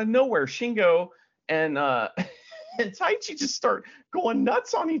reason, out of nowhere, Shingo and Taichi just start going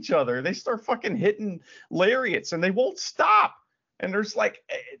nuts on each other. They start fucking hitting lariats and they won't stop. And there's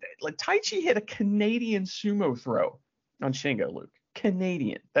Taichi hit a Canadian sumo throw on Shingo, Luke.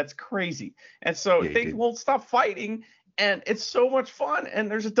 Canadian. That's crazy. And so they won't stop fighting. And it's so much fun. And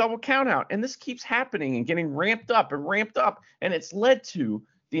there's a double count out. And this keeps happening and getting ramped up. And it's led to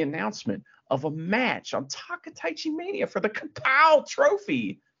the announcement of a match on Takataichi Mania for the Kapow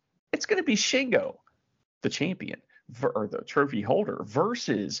Trophy. It's going to be Shingo, the champion, or the trophy holder,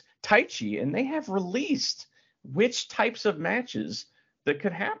 versus Taichi, and they have released which types of matches that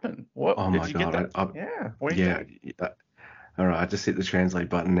could happen. What? Oh my god! All right, I just hit the translate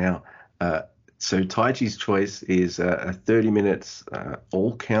button now. So Taichi's choice is a 30 minutes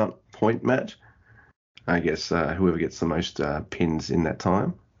all count point match. I guess whoever gets the most pins in that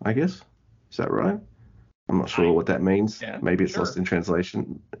time. I guess, is that right? I'm not sure what that means. Yeah, maybe it's lost in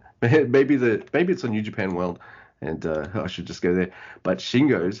translation. Maybe it's on New Japan World, and I should just go there. But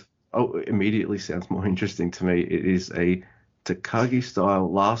Shingo's immediately sounds more interesting to me. It is a Takagi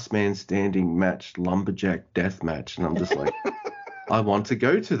style last man standing match, lumberjack death match, and I'm just like, I want to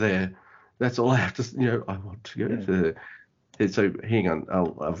go to there. That's all I have to. I want to go to there. So hang on,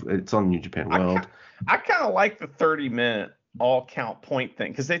 it's on New Japan World. I kind of like the 30-minute all count point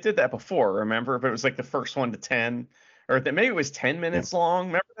thing, because they did that before, remember? But it was the first 1 to 10, or maybe it was 10 minutes long.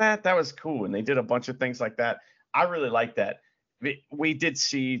 Remember that? That was cool. And they did a bunch of things like that. I really like that. We did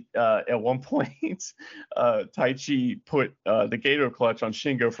see at one point Taichi put the Gato clutch on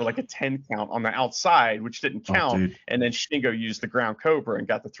Shingo for a 10 count on the outside, which didn't count. And then Shingo used the ground cobra and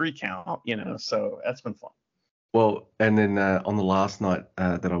got the 3 count, so that's been fun. Well, and then on the last night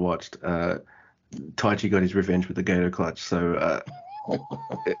that I watched, Taichi got his revenge with the Gato clutch, so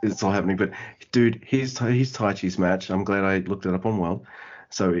it's all happening. But dude, here's Taichi's match. I'm glad I looked it up on World.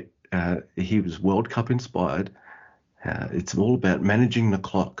 So he was World Cup inspired. It's all about managing the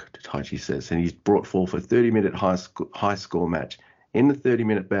clock, Taichi says, and he's brought forth a 30-minute high score match. In the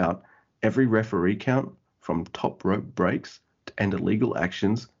 30-minute bout, every referee count from top rope breaks and illegal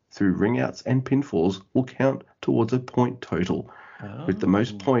actions through ringouts and pinfalls will count towards a point total. With the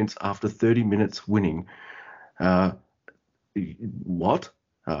most points after 30 minutes winning. What?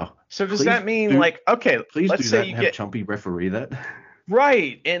 So does that mean please let's say you get Chumpy referee that?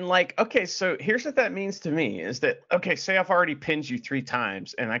 Right. And like, okay, so here's what that means to me is that, okay, say I've already pinned you 3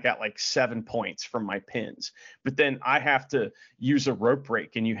 times and I got like 7 points from my pins, but then I have to use a rope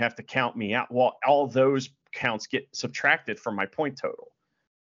break and you have to count me out. Well, all those counts get subtracted from my point total.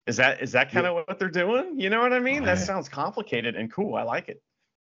 Is that kind Yeah. of what they're doing? You know what I mean? That Yeah. sounds complicated and cool. I like it.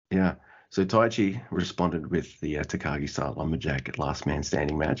 Yeah. So Taichi responded with the Takagi style lumberjack last man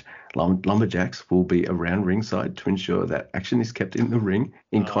standing match. Lumberjacks will be around ringside to ensure that action is kept in the ring,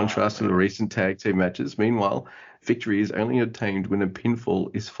 in contrast to the Man. recent tag team matches. Meanwhile, victory is only obtained when a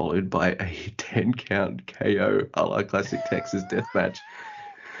pinfall is followed by a 10 count KO a la classic Texas death match.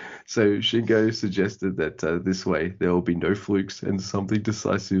 So Shingo suggested that this way there will be no flukes and something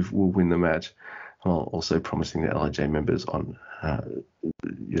decisive will win the match, while also promising the LIJ members on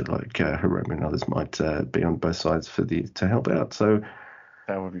Hiromu and others might be on both sides to help out. So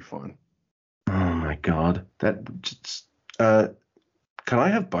That would be fun. oh my god, that just can I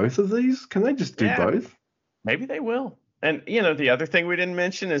have both of these? Can they just do Yeah. both? Maybe they will. And the other thing we didn't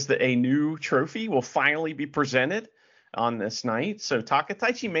mention is that a new trophy will finally be presented on this night. So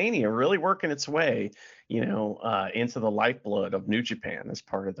Takataichi Mania really working its way, into the lifeblood of New Japan as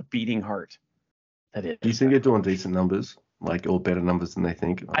part of the beating heart that is. Do you think they're doing decent numbers, or better numbers than they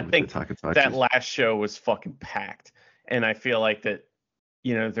think? I with think the Takataichis? that last show was fucking packed, and I feel like that,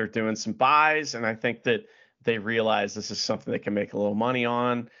 they're doing some buys, and I think that they realize this is something they can make a little money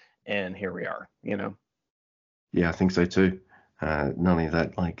on, and here we are. Yeah, I think so too. Not only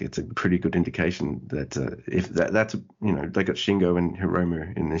that, like it's a pretty good indication that if that's they got Shingo and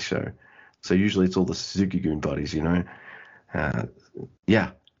Hiromu in this show, so usually it's all the Suzuki-gun buddies,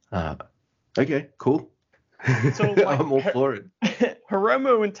 yeah. Okay, cool. So like, I'm all for it.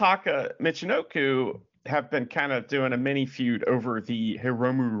 Hiromu and Taka Michinoku have been kind of doing a mini feud over the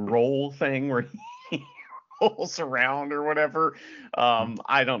Hiromu roll thing where he rolls around or whatever.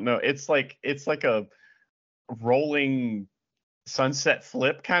 I don't know. It's like a rolling sunset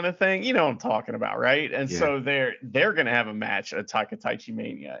flip kind of thing. You know what I'm talking about, right? And Yeah. so they're gonna have a match at Takataichi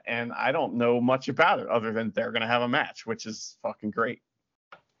Mania, and I don't know much about it other than they're gonna have a match, which is fucking great.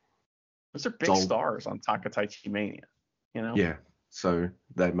 Those are big Sold. stars on Takataichi Mania, Yeah. So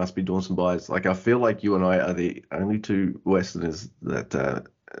they must be doing some buys. Like I feel like you and I are the only two Westerners that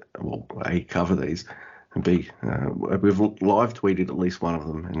A, cover these, and B, we've live tweeted at least one of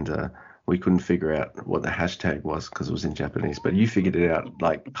them, and we couldn't figure out what the hashtag was because it was in Japanese. But you figured it out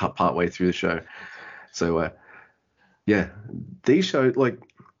like part way through the show. So yeah, these shows, like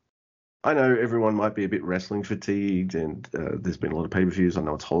I know everyone might be a bit wrestling fatigued, and there's been a lot of pay-per-views. I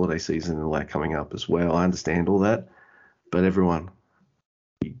know it's holiday season and all that coming up as well. I understand all that, but everyone,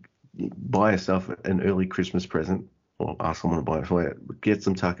 buy yourself an early Christmas present or ask someone to buy it for you. Get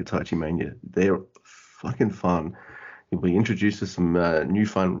some Takataichi Mania. They're fucking fun. You'll be introduced to some new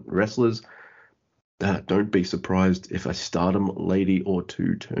fun wrestlers. Don't be surprised if a stardom lady or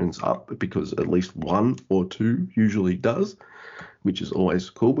two turns up, because at least one or two usually does, which is always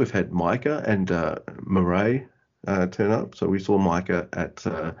cool. We've had Micah and Mirai turn up. So we saw Micah at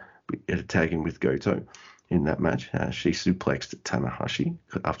a tagging with Goto in that match. She suplexed Tanahashi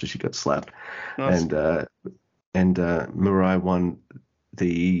after she got slapped. Nice. And Mirai won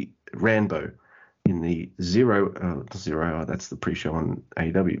the Rambo in the zero, that's the pre-show on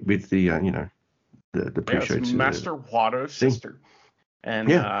AEW with the, the pre-show. It's Master Wado's sister.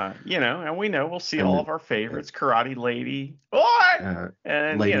 And, and we know we'll see all of our favorites, Karate Lady,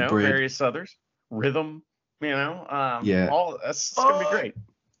 and, Lady Bread. various others, Rhythm, all that's going to be great.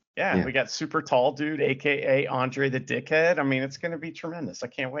 Yeah, we got super tall dude, a.k.a. Andre the Dickhead. I mean, it's going to be tremendous. I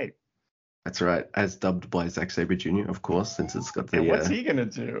can't wait. That's right, as dubbed by Zack Sabre Jr., of course, since it's got the... And what's he going to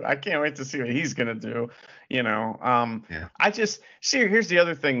do? I can't wait to see what he's going to do, I just... See, here's the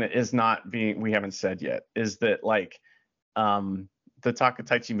other thing that is not we haven't said yet, is that, like, the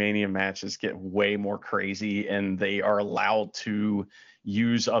Takataichi Mania matches get way more crazy, and they are allowed to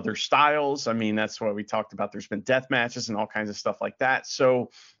use other styles. I mean, that's what we talked about. There's been death matches and all kinds of stuff like that.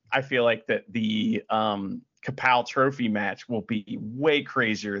 So I feel like that the Kapow Trophy match will be way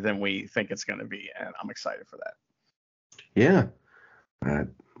crazier than we think it's going to be, and I'm excited for that. Yeah.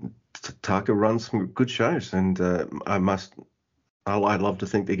 Taka runs some good shows, and I love to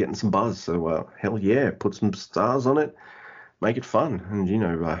think they're getting some buzz. So hell yeah, put some stars on it, make it fun. And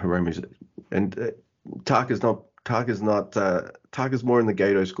Hiromu's and Taka's more in the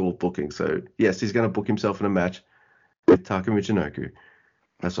Gato school of booking. So yes, he's going to book himself in a match with Taka Michinoku.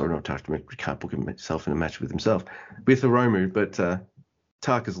 Sorry, not Taka. He can't book himself in a match with himself with Hiromu, but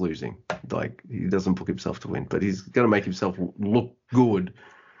Taka's losing. Like, he doesn't book himself to win, but he's going to make himself look good.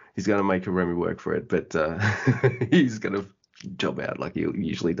 He's going to make Hiromu work for it, but he's going to job out like he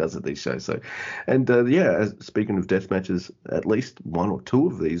usually does at these shows. So, and speaking of death matches, at least one or two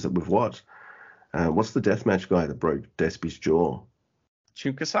of these that we've watched. What's the deathmatch guy that broke Despy's jaw?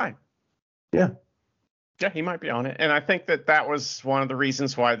 Jun Kasai. Yeah. Yeah, he might be on it. And I think that was one of the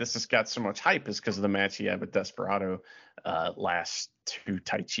reasons why this has got so much hype is because of the match he had with Desperado last 2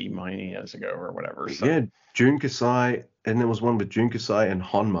 Tai Chi Manias ago or whatever. So. Yeah, Jun Kasai, and there was one with Jun Kasai and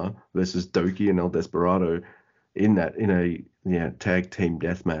Honma versus Doki and El Desperado in a tag team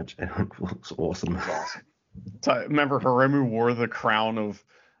death match, and it was awesome. It was awesome. So, remember Hiromu wore the crown of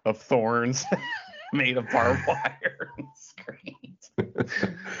thorns made of barbed wire. It's great.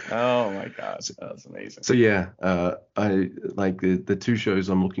 Oh my god, that was amazing. So yeah, I like the 2 shows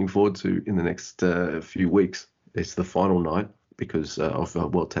I'm looking forward to in the next few weeks. It's the final night because of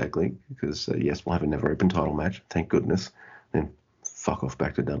World Tag League, because yes, we'll have a never open title match, thank goodness. Then fuck off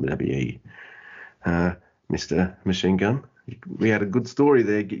back to WWE. Mr. Machine Gun, we had a good story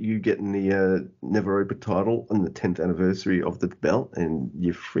there. You getting the never open title on the 10th anniversary of the belt, and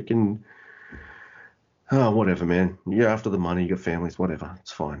you freaking whatever, man. You're after the money, you got families, whatever.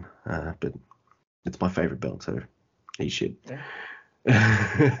 It's fine. But it's my favorite belt, so eat shit.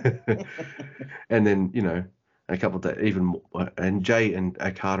 Yeah. And then, a couple of days, even more, and Jay and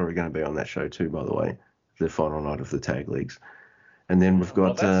Okada are going to be on that show too, by the way, the final night of the tag leagues. And then we've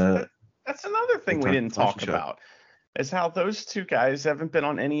got that's another thing we didn't talk about, is how those 2 guys haven't been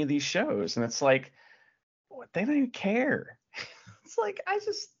on any of these shows, and it's like, they don't even care. It's like, I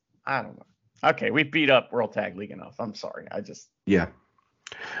don't know. Okay, we beat up World Tag League enough. I'm sorry. Yeah.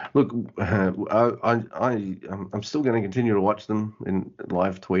 Look, I'm still going to continue to watch them in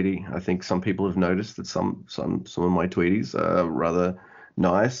live Tweety. I think some people have noticed that some of my Tweeties are rather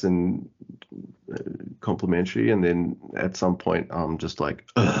nice and complimentary, and then at some point I'm just like,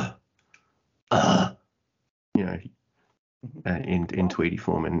 in Tweety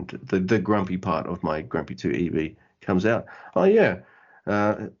form, and the grumpy part of my Grumpy 2 EB comes out. Oh yeah.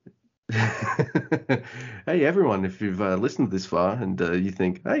 Hey everyone, if you've listened this far and you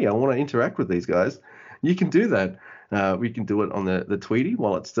think, hey, I want to interact with these guys, you can do that. We can do it on the Tweety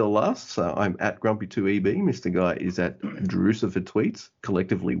while it still lasts. I'm at Grumpy2EB. Mr. Guy is at Drusa for tweets.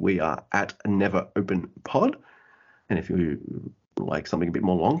 Collectively, we are at Never Open Pod. And if you like something a bit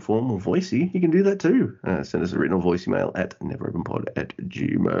more long form or voicey, you can do that too. Send us a written or voice email at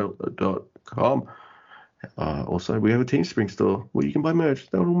neveropenpod@gmail.com. Also, we have a Teespring store where you can buy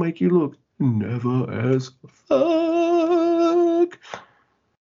merch that will make you look never as fuck.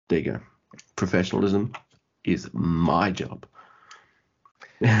 There you go. Professionalism is my job.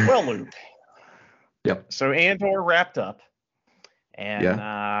 Well, Luke. Yep. So Andor wrapped up, and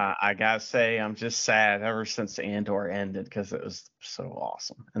I gotta say, I'm just sad ever since Andor ended, because it was so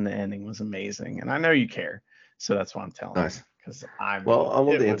awesome and the ending was amazing, and I know you care, so that's why I'm telling you. Because I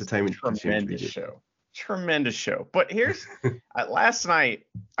want the entertainment. Tremendous show. But here's last night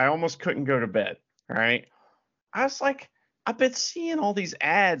I almost couldn't go to bed. Right, I was like, I've been seeing all these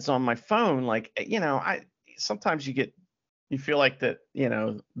ads on my phone. Like, I sometimes you feel like that,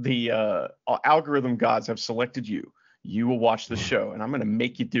 the algorithm gods have selected you. You will watch the show, and I'm going to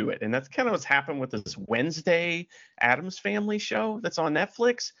make you do it. And that's kind of what's happened with this Wednesday Addams Family show that's on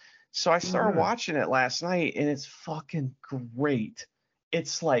Netflix. So I started watching it last night, and it's fucking great.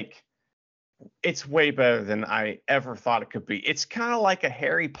 It's like, it's way better than I ever thought it could be. It's kind of like a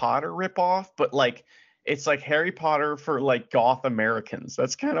Harry Potter ripoff, but like, it's like Harry Potter for like goth Americans.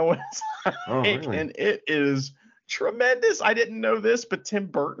 That's kind of what it's like. Oh, really? And it is tremendous. I didn't know this, but Tim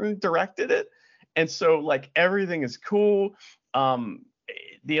Burton directed it. And so like everything is cool.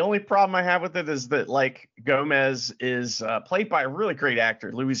 The only problem I have with it is that like Gomez is played by a really great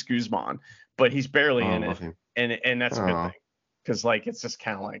actor, Luis Guzman, but he's barely in it. And that's a good thing. Because like it's just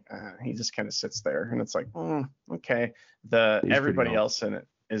kind of like he just kind of sits there, and it's like, okay. Everybody else in it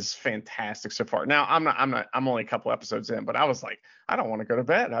is fantastic so far. Now I'm only a couple episodes in, but I was like, I don't want to go to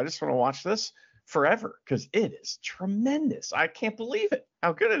bed. I just want to watch this forever because it is tremendous. I can't believe it,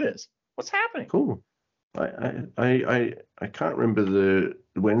 how good it is. What's happening? Cool. I can't remember the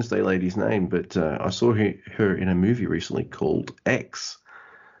Wednesday lady's name, but I saw her in a movie recently called X.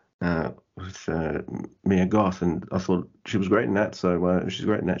 With Mia Goth, and I thought she was great in that. So if she's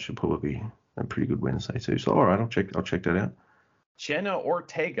great in that, she'll probably be a pretty good Wednesday too. So all right, I'll check that out. Jenna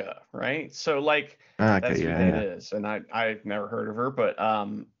Ortega, right? So like that's who that is, and I've never heard of her, but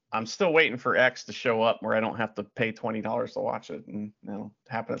I'm still waiting for X to show up where I don't have to pay $20 to watch it, and that'll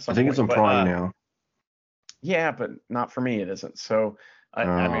happen at some point. I think it's on Prime now. Yeah, but not for me, it isn't. So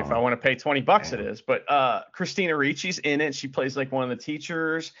I mean, if I Oh, want to pay $20, it damn. is. But Christina Ricci's in it. She plays like one of the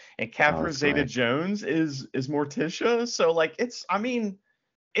teachers, and Oh, Catherine that's great. Zeta-Jones is Morticia. So like, I mean,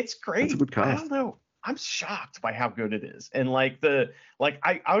 it's That's a great. good I don't cast. know. I'm shocked by how good it is. And I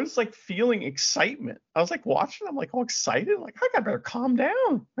was like feeling excitement. I was like watching, I'm like all excited. Like, I gotta better calm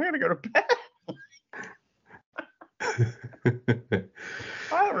down. I gotta go to bed.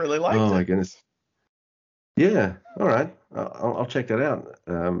 I really Oh liked my it. goodness. Yeah. All right. I'll check that out.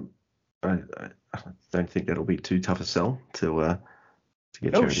 I don't think that'll be too tough a sell to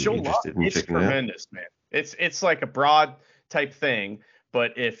get Oh, Charity she'll love interested in it's checking it out. tremendous, man. It's like a broad type thing,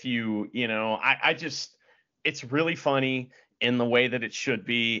 but if I just it's really funny in the way that it should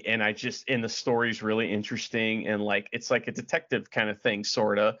be, and and the story's really interesting, and like it's like a detective kind of thing,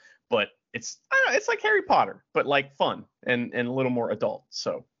 sorta, but I don't know, it's like Harry Potter, but like fun and a little more adult.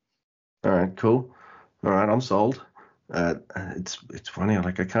 So All right. Cool. All right. I'm sold. It's funny.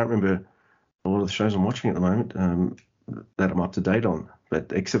 Like I can't remember a lot of the shows I'm watching at the moment that I'm up to date on,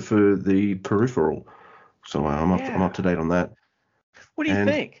 but except for the Peripheral, so I'm up yeah. to date on that. What do you And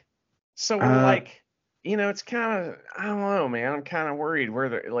think? So we're uh, like, it's kind of, I don't know, man. I'm kind of worried where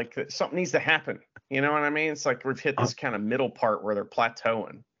something needs to happen. You know what I mean? It's like we've hit I, this kind of middle part where they're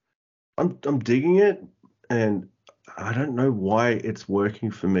plateauing. I'm digging it, and I don't know why it's working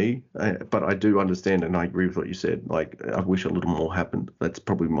for me, but I do understand, and I agree with what you said. Like I wish a little more happened. That's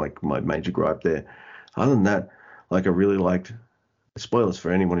probably my major gripe there. Other than that, like I really liked. Spoilers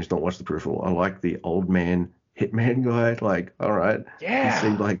for anyone who's not watched The Peripheral. I like the old man hitman guy. Like, all right, he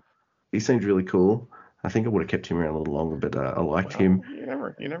seemed Yeah. like he seemed really cool. I think I would have kept him around a little longer, but I liked him.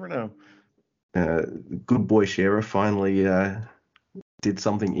 Well, you never know. Uh, Good boy sheriff finally did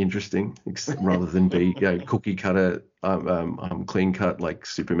something interesting rather than be cookie cutter, clean cut like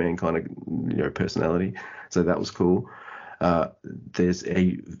Superman kind of personality. So that was cool. There's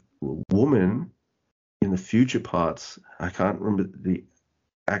a woman in the future parts. I can't remember the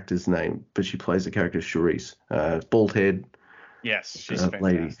actor's name, but she plays the character Charisse, bald head Yes, she's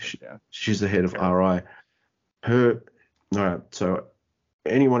lady. fantastic. Yeah. She's the head of Very RI. Her, all right, so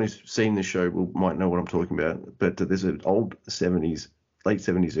anyone who's seen the show might know what I'm talking about. But there's an old 70s, late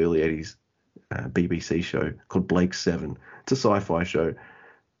 70s, early 80s BBC show called Blake Seven. It's a sci-fi show.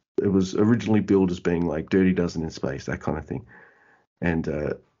 It was originally billed as being like Dirty Dozen in space, that kind of thing. And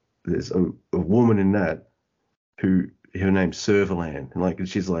there's a woman in that who her name's Servalan, and like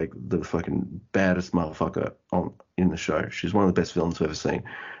she's like the fucking baddest motherfucker on in the show. She's one of the best villains I've ever seen.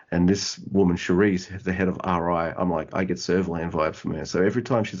 And this woman, Charisse, the head of RI, I'm like, I get Servalan vibes from her. So every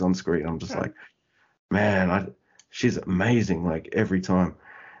time she's on screen, I'm just okay. like, man, she's amazing, like every time.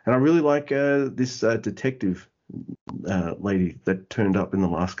 And I really like this detective lady that turned up in the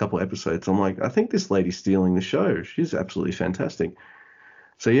last couple episodes. I'm like, I think this lady's stealing the show. She's absolutely fantastic.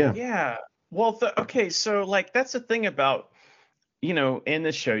 So yeah, Yeah. Well, okay, so like that's the thing about, in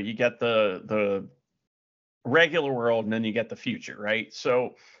this show, you get the regular world and then you get the future, right?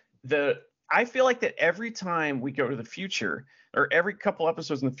 So I feel like that every time we go to the future or every couple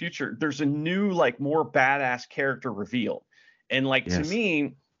episodes in the future, there's a new like more badass character revealed. And like to yes,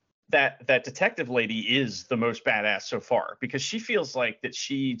 me, that detective lady is the most badass so far because she feels like that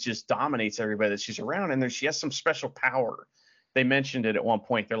she just dominates everybody that she's around and she has some special power. They mentioned it at one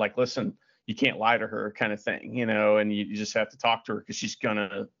point. They're like, listen, you can't lie to her kind of thing, and you just have to talk to her because she's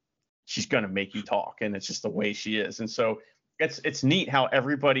gonna make you talk, and it's just the way she is. And so it's neat how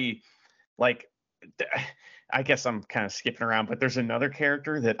everybody like. I guess I'm kind of skipping around, but there's another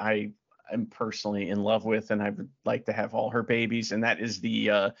character that I am personally in love with, and I would like to have all her babies, and that is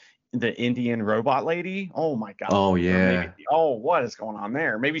the Indian robot lady. Oh my god, oh or maybe yeah, what is going on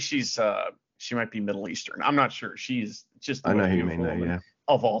there? Maybe she might be Middle Eastern. I'm not sure. She's just the I know most who you mean beautiful now. woman Yeah.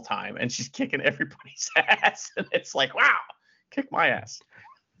 of all time, and she's kicking everybody's ass, and it's like wow, kick my ass.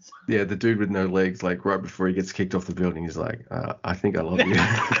 Yeah, the dude with no legs, like right before he gets kicked off the building, he's like, I think I love you.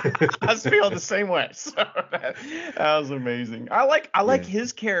 I was feeling the same way. So that was amazing. I like Yeah.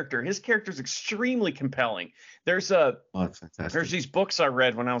 his character. His character is extremely compelling. There's Oh, it's there's fantastic. these books I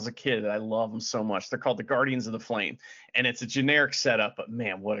read when I was a kid. I love them so much. They're called The Guardians of the Flame, and it's a generic setup, but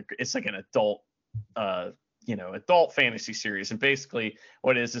man, it's like an adult adult fantasy series. And basically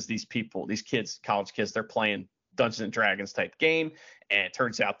what it is these people, these kids, college kids, they're playing Dungeons and Dragons type game, and it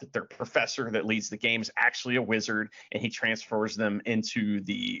turns out that their professor that leads the game is actually a wizard, and he transfers them into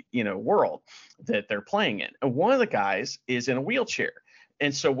the world that they're playing in. And one of the guys is in a wheelchair,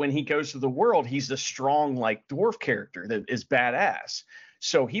 and so when he goes to the world, he's a strong like dwarf character that is badass.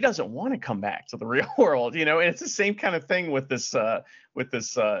 So he doesn't want to come back to the real world, and it's the same kind of thing with this character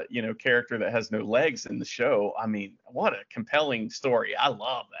that has no legs in the show. I mean, what a compelling story. I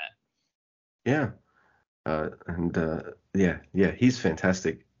love that. Yeah. Yeah, he's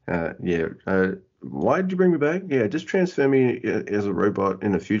fantastic. Why did you bring me back? Yeah, just transfer me as a robot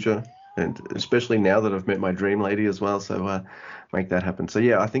in the future, and especially now that I've met my dream lady as well. So make that happen. So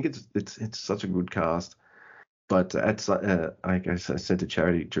yeah, I think it's such a good cast. But I guess I said to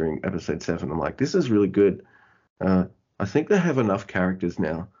Charity during episode 7, I'm like, this is really good. I think they have enough characters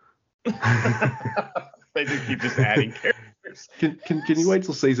now. They do keep just adding characters. Can you wait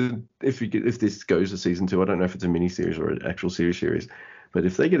till season if this goes to season 2? I don't know if it's a mini series or an actual series, but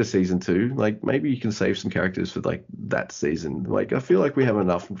if they get a season 2, like maybe you can save some characters for like that season. Like I feel like we have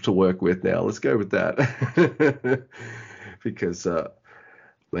enough to work with now. Let's go with that. Because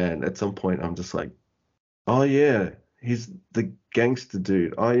man, at some point I'm just like, oh yeah, he's the gangster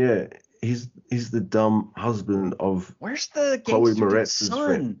dude. Oh yeah, he's the dumb husband of where's the Chloe gangster dude's Moretz's son?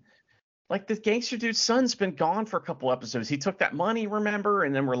 friend. Like the gangster dude's son's been gone for a couple episodes. He took that money, remember?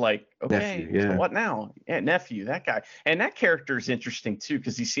 And then we're like, okay, Nephew, yeah. So what now? Yeah, nephew, that guy. And that character is interesting too,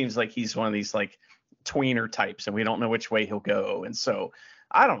 because he seems like he's one of these like tweener types, and we don't know which way he'll go. And so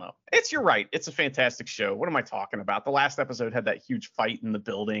I don't know. You're right. It's a fantastic show. What am I talking about? The last episode had that huge fight in the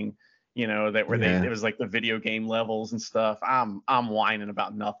building, it was like the video game levels and stuff. I'm whining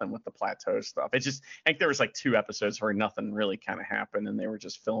about nothing with the plateau stuff. I think there was like 2 episodes where nothing really kind of happened and they were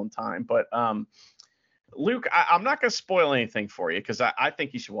just filling time. But Luke, I'm not going to spoil anything for you because I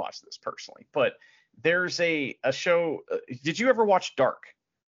think you should watch this personally. But there's a show. Did you ever watch Dark?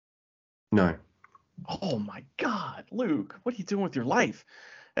 No. Oh my God, Luke, what are you doing with your life?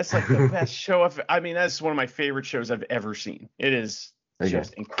 That's like the best show. That's one of my favorite shows I've ever seen. It is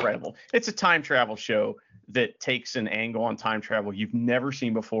just incredible. It's a time travel show that takes an angle on time travel you've never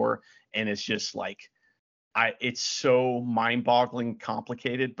seen before, and it's just like it's so mind-boggling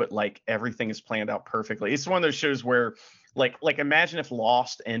complicated, but like everything is planned out perfectly. It's one of those shows where like imagine if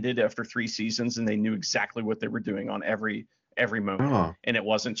Lost ended after 3 seasons and they knew exactly what they were doing on every moment, and it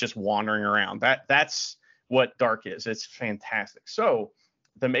wasn't just wandering around. That's what Dark is. It's fantastic. So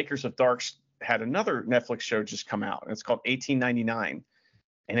the makers of Dark had another Netflix show just come out, and it's called 1899.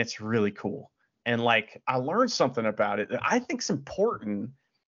 And it's really cool. And like, I learned something about it that I think is important.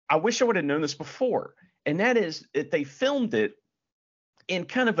 I wish I would have known this before. And that is that they filmed it in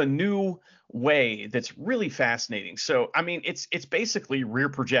kind of a new way that's really fascinating. So, I mean, it's basically rear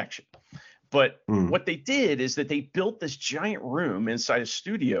projection. But what they did is that they built this giant room inside a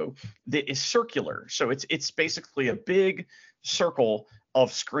studio that is circular. So it's basically a big circle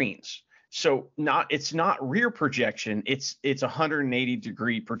of screens. So it's not rear projection. It's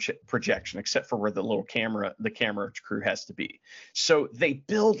 180-degree projection, except for where the camera crew has to be. So they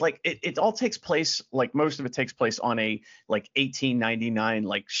build like it all takes place, like most of it takes place on a like 1899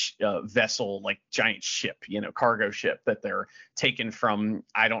 like vessel, like giant ship, cargo ship that they're taking from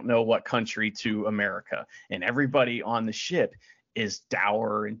I don't know what country to America, and everybody on the ship is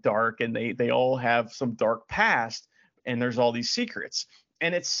dour and dark, and they all have some dark past, and there's all these secrets.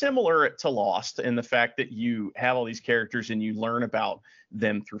 And it's similar to Lost in the fact that you have all these characters and you learn about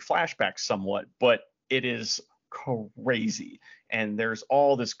them through flashbacks somewhat, but it is crazy. And there's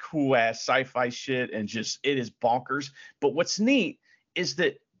all this cool ass sci-fi shit and just it is bonkers. But what's neat is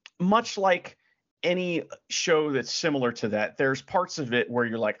that much like any show that's similar to that, there's parts of it where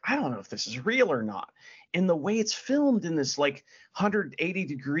you're like, I don't know if this is real or not. And the way it's filmed in this like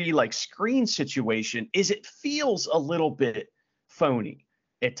 180-degree like screen situation is it feels a little bit phony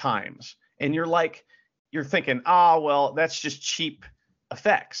at times, and you're thinking, well, that's just cheap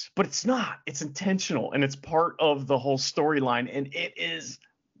effects, but it's not. It's intentional, and it's part of the whole storyline, and it is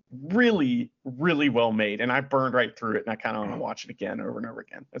really, really well made. And I burned right through it, and I kind of want to watch it again over and over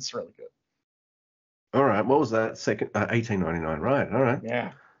again. It's really good. All right, what was that second? 1899, right? All right.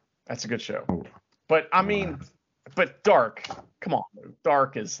 Yeah, that's a good show. But I mean, but Dark, come on,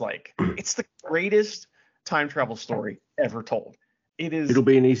 Dark is like it's the greatest time travel story ever told. It'll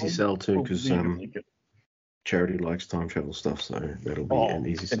be an easy sell too, because Charity likes time travel stuff, so that'll be an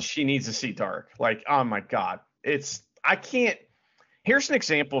easy sell. And she needs to see Dark. Like, oh my God, here's an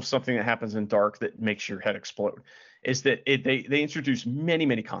example of something that happens in Dark that makes your head explode. Is that they introduce many,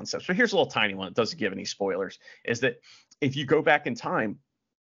 many concepts. But here's a little tiny one that doesn't give any spoilers. Is that if you go back in time,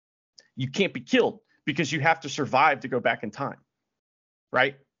 you can't be killed because you have to survive to go back in time,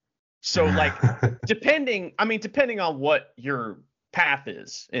 right? So like depending on what your path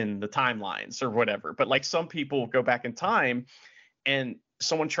is in the timelines or whatever, but like some people go back in time and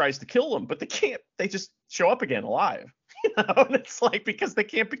someone tries to kill them, but they can't, they just show up again alive. And it's like because they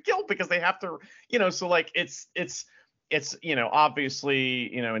can't be killed because they have to, so like it's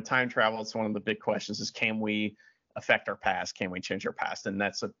obviously, in time travel, it's one of the big questions is, can we affect our past? Can we change our past? And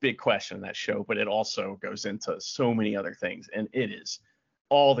that's a big question in that show, but it also goes into so many other things. And it is,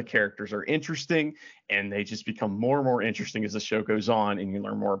 all the characters are interesting, and they just become more and more interesting as the show goes on and you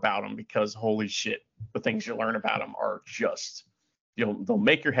learn more about them, because holy shit, the things you learn about them are just, they'll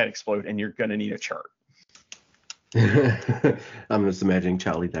make your head explode, and you're going to need a chart. I'm just imagining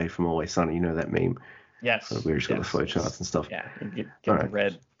Charlie Day from Always Sunny, that meme. Yes. Where he's got the flow charts and stuff. Yeah, and get the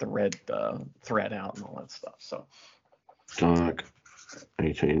red thread out and all that stuff. So. Dark,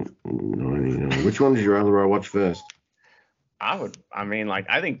 1899. Which one did you rather watch first? I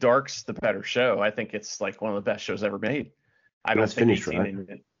think Dark's the better show. I think it's like one of the best shows ever made. I don't think finished, right?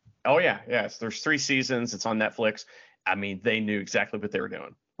 Oh yeah, yes. There's 3 seasons. It's on Netflix. I mean, they knew exactly what they were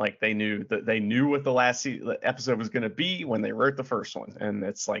doing. Like they knew what the last episode was going to be when they wrote the first one, and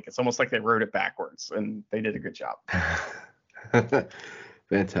it's almost like they wrote it backwards, and they did a good job.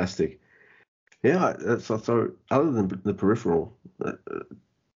 Fantastic. Yeah, so other than the Peripheral,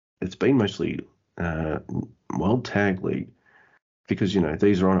 it's been mostly World Tag League, because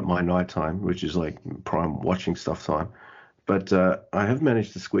these are on at my night time, which is like prime watching stuff time. But I have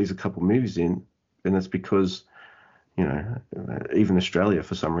managed to squeeze a couple movies in, and that's because even Australia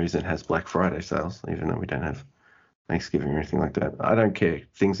for some reason has Black Friday sales, even though we don't have Thanksgiving or anything like that. I don't care.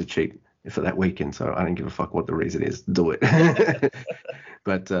 Things are cheap for that weekend, so I don't give a fuck what the reason is. Do it.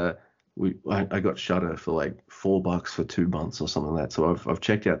 But I got Shudder for like $4 for 2 months or something like that. So I've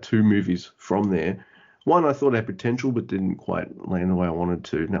checked out 2 movies from there. One I thought had potential but didn't quite land the way I wanted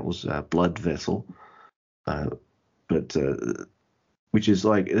to, and that was Blood Vessel. Which is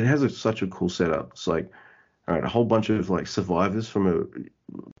like, it has such a cool setup. It's like, all right, a whole bunch of like survivors from a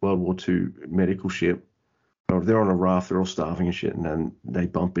World War II medical ship. They're on a raft, they're all starving and shit, and then they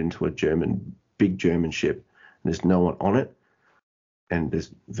bump into a big German ship, and there's no one on it, and there's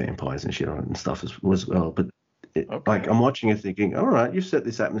vampires and shit on it and stuff as well. But like, I'm watching it thinking, all right, you've set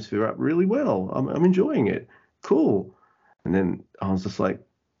this atmosphere up really well. I'm enjoying it. Cool. And then I was just like,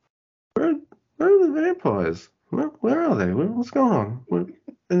 where are the vampires? Where are they? What's going on?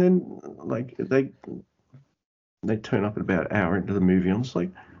 And then like they turn up at about an hour into the movie. I'm just like,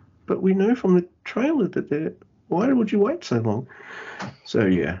 but we know from the trailer that they're. Why would you wait so long? So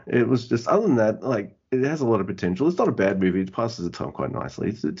yeah, it was just, other than that, like, it has a lot of potential. It's not a bad movie. It passes the time quite nicely.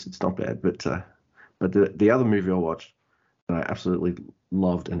 It's not bad. But the other movie I watched that I absolutely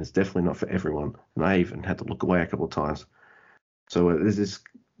loved, and it's definitely not for everyone, and I even had to look away a couple of times. So there's this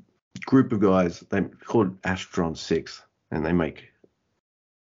group of guys, they called Astron 6, and they make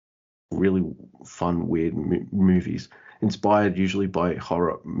really fun, weird movies, inspired usually by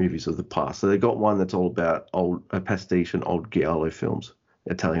horror movies of the past. So they got one that's all about a pastiche and old giallo films,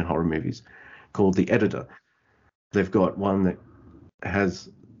 Italian horror movies, called The Editor. They've got one that has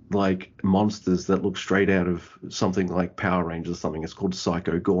like monsters that look straight out of something like Power Rangers or something. It's called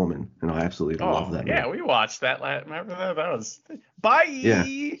Psycho Gorman, and I absolutely love that. Yeah, we watched that. Remember that? That was bye. Yeah.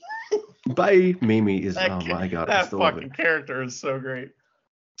 Bye. Mimi is, oh my god, that fucking character is so great.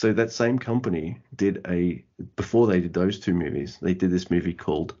 So that same company before they did those 2 movies, they did this movie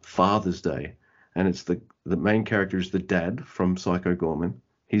called Father's Day, and it's the main character is the dad from Psycho Gorman.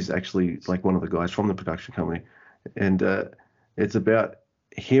 He's actually like one of the guys from the production company, and it's about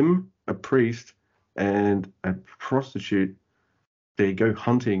him, a priest, and a prostitute. They go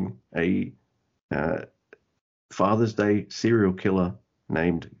hunting a Father's Day serial killer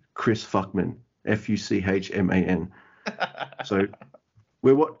named Chris Fuckman, Fuchman. So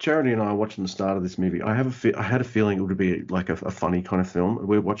Charity and I are watching the start of this movie. I had a feeling it would be like a funny kind of film.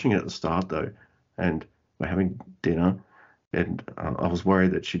 We're watching it at the start though, and we're having dinner, and I was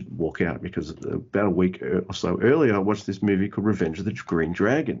worried that she'd walk out, because about a week or so earlier I watched this movie called Revenge of the Green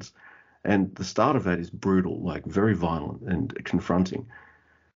Dragons, and the start of that is brutal, like very violent and confronting.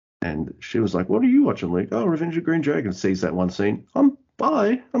 And she was like, "What are you watching?" Like, "Oh, Revenge of the Green Dragons." Sees that one scene.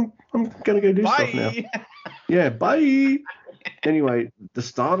 Bye. I'm gonna go do stuff now. Yeah, bye. Anyway, the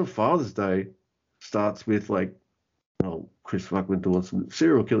start of Father's Day starts with like, Chris Fuckman doing some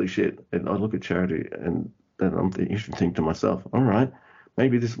serial killing shit, and I look at Charity, and then I'm thinking to myself, all right,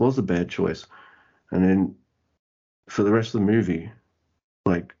 maybe this was a bad choice. And then for the rest of the movie,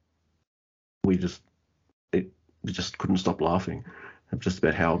 like, we just couldn't stop laughing, just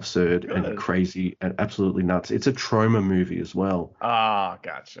about how absurd and crazy and absolutely nuts. It's a Troma movie as well. Ah,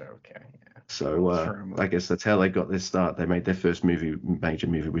 gotcha. Okay. Yeah. So I guess that's how they got their start. They made their first major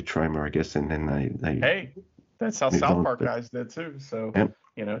movie with Troma, I guess, and then they hey, that's how South Park guys did too. So yep.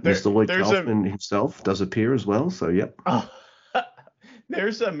 You know, Mr. Lloyd there's Kaufman himself does appear as well. So, yep.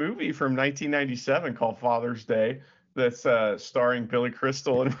 There's a movie from 1997 called Father's Day that's starring Billy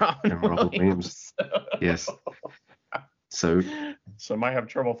Crystal and Robin Williams. Yes. So I might have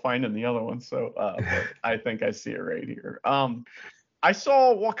trouble finding the other one. So but I think I see it right here. I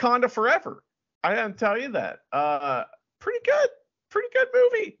saw Wakanda Forever. I didn't tell you that. Pretty good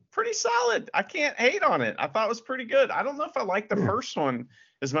movie. Pretty solid. I can't hate on it. I thought it was pretty good. I don't know if I like the first one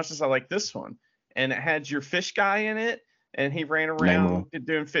as much as I like this one. And it had your fish guy in it, and he ran around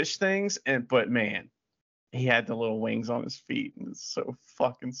doing fish things. But man, he had the little wings on his feet, and it's so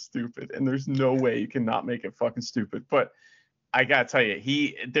fucking stupid. And there's no way you cannot make it fucking stupid. But I gotta tell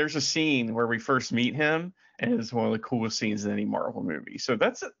you, there's a scene where we first meet him, and it's one of the coolest scenes in any Marvel movie. So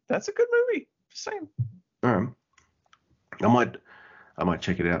that's a good movie. Just saying. I might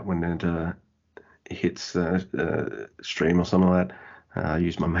check it out when it hits stream or something like that. I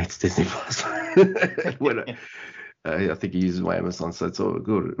use my mate's Disney Plus. I think he uses my Amazon, so it's all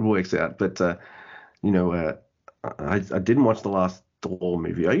good. It works out. But I didn't watch the last Thor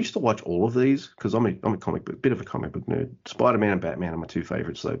movie. I used to watch all of these because I'm a bit of a comic book nerd. Spider-Man and Batman are my two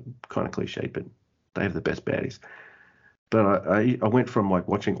favorites, so kind of cliche, but they have the best baddies. But I went from like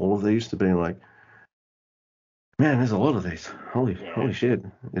watching all of these to being like, man, there's a lot of these. Holy shit!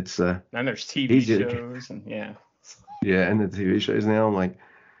 It's and there's TV shows and yeah, and the TV shows now. I'm like,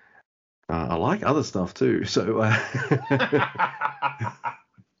 I like other stuff too. So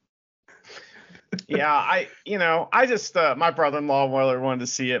yeah, I just my brother-in-law wanted to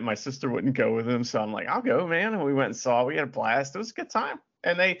see it. My sister wouldn't go with him, so I'm like, I'll go, man. And we went and saw it. We had a blast. It was a good time.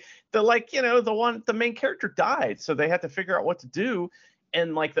 And the main character died, so they had to figure out what to do.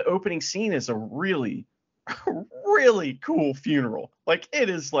 And like the opening scene is a really really cool funeral. Like it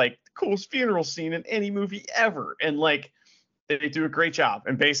is like the coolest funeral scene in any movie ever. And like they do a great job.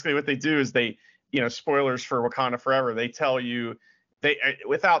 And basically what they do is they, spoilers for Wakanda Forever, they tell you,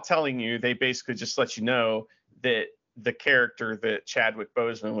 without telling you, they basically just let you know that the character that Chadwick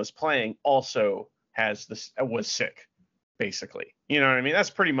Boseman was playing also was sick, basically. You know what I mean? That's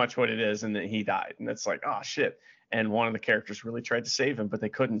pretty much what it is. And that he died. And it's like, oh shit. And one of the characters really tried to save him, but they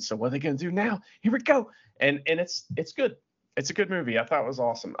couldn't. So what are they going to do now? Here we go. And it's good. It's a good movie. I thought it was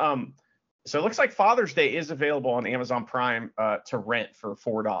awesome. So it looks like Father's Day is available on Amazon Prime to rent for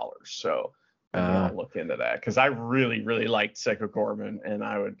 $4. So I'll look into that because I really, really liked Psycho Gorman, and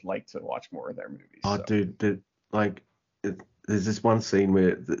I would like to watch more of their movies. Oh, so. Dude, there's this one scene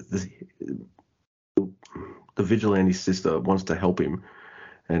where the vigilante's sister wants to help him.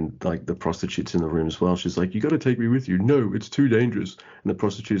 And like the prostitute's in the room as well. She's like, "You got to take me with you." "No, it's too dangerous." And the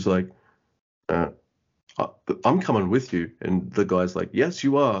prostitute's like, "I'm coming with you." And the guy's like, "Yes,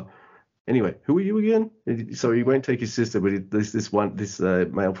 you are." Anyway, who are you again? So he won't take his sister, but this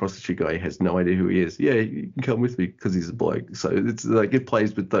male prostitute guy has no idea who he is. "Yeah, you can come with me because he's a bloke." So it's like it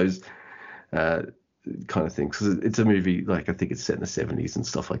plays with those kind of things. Because it's a movie, like I think it's set in the 70s and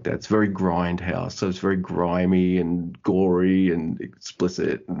stuff like that. It's very grindhouse, so it's very grimy and gory and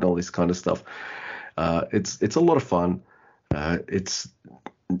explicit and all this kind of stuff. It's a lot of fun. I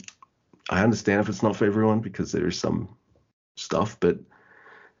understand if it's not for everyone because there is some stuff, but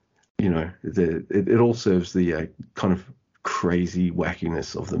it all serves the kind of crazy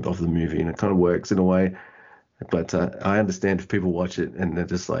wackiness of the movie, and it kind of works in a way. But I understand if people watch it and they're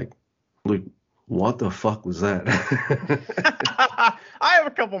just like, look, what the fuck was that? I have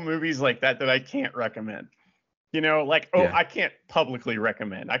a couple movies like that I can't recommend. I can't publicly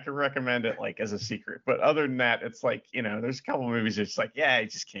recommend. I can recommend it like as a secret. But other than that, it's like, there's a couple movies that's like, yeah, I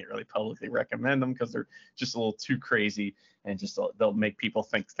just can't really publicly recommend them because they're just a little too crazy and just they'll make people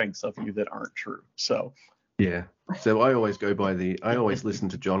think things of you that aren't true. So yeah. So I always listen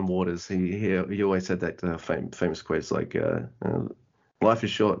to John Waters. He always said that famous quotes like, life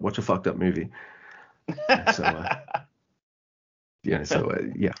is short, watch a fucked up movie.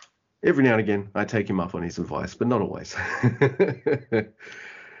 Every now and again I take him up on his advice, but not always.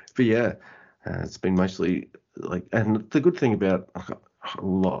 But yeah, it's been mostly like, and the good thing about a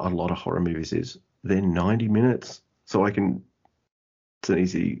lot of horror movies is they're 90 minutes, so it's an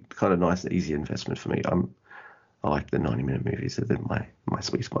easy, kind of nice and easy investment for me. I like the 90-minute movies. They're my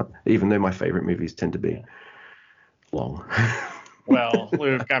sweet spot, even though my favorite movies tend to be long. Well,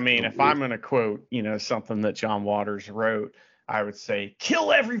 Luke, I mean, if I'm going to quote, something that John Waters wrote, I would say,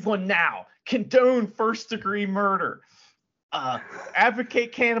 kill everyone now, condone first-degree murder,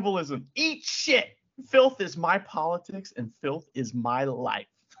 advocate cannibalism, eat shit. Filth is my politics and filth is my life.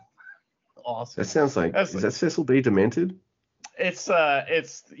 Awesome. That sounds like, is that Cecil B. Demented?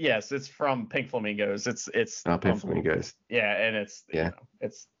 it's from Pink Flamingos. It's Pink unbelievable. Flamingos. Yeah, and it's Yeah.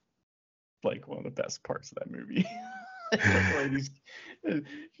 it's like one of the best parts of that movie. Like when he's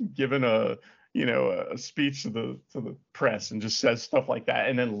giving a speech to the press and just says stuff like that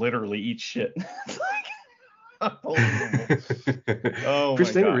and then literally eats shit. It's like unbelievable. Oh my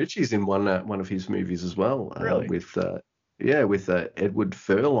Christina God. Ricci's in one of his movies as well. Really? With Edward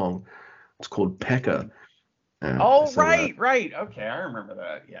Furlong. It's called Pecker. Right. Okay, I remember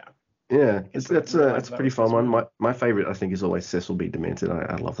that. Yeah. Yeah, that's a pretty fun one. movie. My favorite, I think, is always Cecil B. Demented.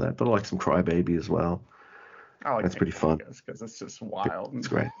 I love that, but I like some Crybaby as well. I like That's pretty fun because it's just wild. It's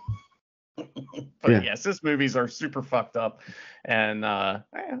great. But yes, his movies are super fucked up, and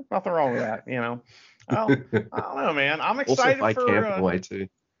nothing wrong with that. Well, I don't know, man. I'm excited also high for. Camp in a way too.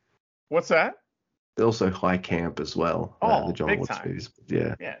 What's that? They're also high camp as well. The John Watts movies.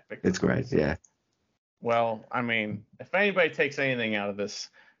 Yeah, it's great. Yeah. Well, I mean, if anybody takes anything out of this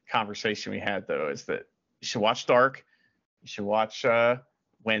conversation we had, though, is that you should watch Dark. You should watch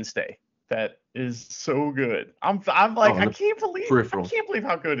Wednesday. That is so good. I'm like, I can't believe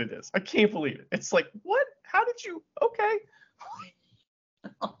how good it is. I can't believe it. It's like, what? How did you? Okay.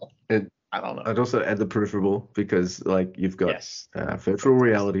 I don't know. I'd also add the Peripheral because like you've got virtual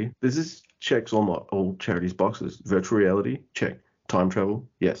reality. This checks all charities boxes. Virtual reality, check. Time travel,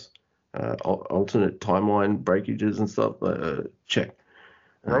 yes. Alternate timeline breakages and stuff, check.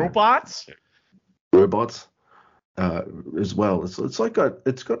 Robots as well.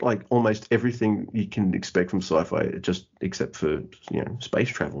 It's got like almost everything you can expect from sci-fi, just except for space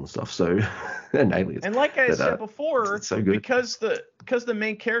travel and stuff. So and aliens. And like I said before, it's so good. because the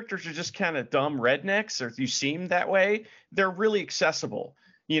main characters are just kind of dumb rednecks, or you seem that way, they're really accessible.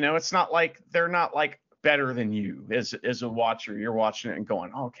 It's not like they're not like better than you as a watcher. You're watching it and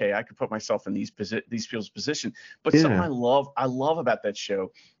going, okay, I could put myself in these people's position. But something I love about that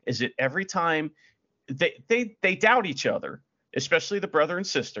show is that every time they doubt each other, especially the brother and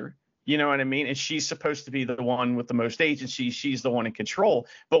sister. You know what I mean? And she's supposed to be the one with the most agency. She's the one in control.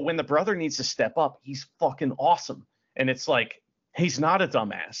 But when the brother needs to step up, he's fucking awesome. And it's like, he's not a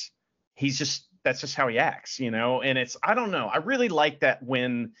dumbass. That's just how he acts, And I don't know. I really like that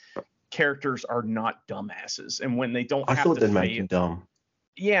when characters are not dumbasses and when they don't have to fail. I thought they'd make you dumb.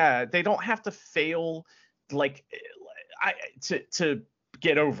 Yeah, they don't have to fail to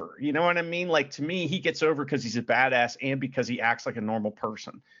get over. You know what I mean? Like, to me, he gets over because he's a badass and because he acts like a normal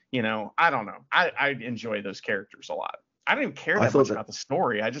person. I don't know. I enjoy those characters a lot. I don't even care that much about the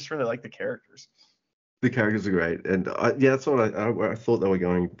story. I just really like the characters. The characters are great, and that's what I thought they were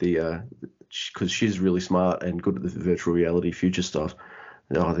going because she's really smart and good at the virtual reality future stuff.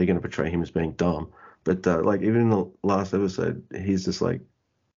 They're going to portray him as being dumb, but like even in the last episode, he's just like,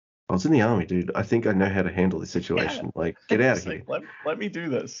 I was in the army, dude. I think I know how to handle this situation. Yeah. Like, get out of here. Let me do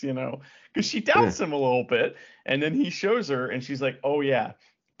this, because she doubts him a little bit, and then he shows her, and she's like, oh yeah.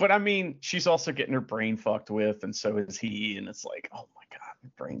 But I mean, she's also getting her brain fucked with, and so is he, and it's like, oh my god,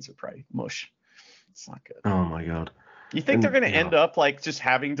 her brains are probably mush. It's not good. Oh my god. You think they're going to end up like just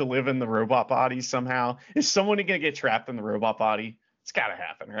having to live in the robot body somehow? Is someone going to get trapped in the robot body? It's got to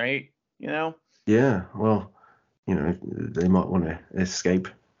happen, right? Yeah. Well, they might want to escape.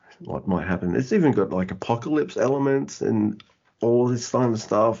 What might happen? It's even got like apocalypse elements and all this kind of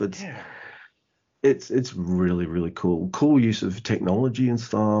stuff. It's really, really cool. Cool use of technology and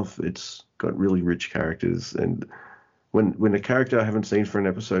stuff. It's got really rich characters, and when a character I haven't seen for an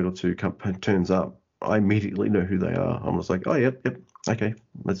episode or two turns up, I immediately know who they are. I'm just like, oh yep, okay,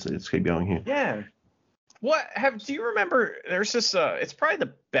 let's keep going here. Yeah. Do you remember? There's this. It's probably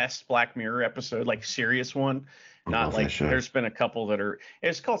the best Black Mirror episode, like serious one. Not like there's been a couple that are.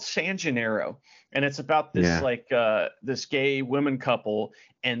 It's called San Gennaro, and it's about this this gay women couple,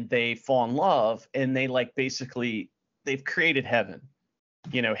 and they fall in love, and they basically they've created heaven.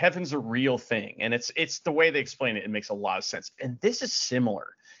 Heaven's a real thing, and it's the way they explain it. It makes a lot of sense, and this is similar.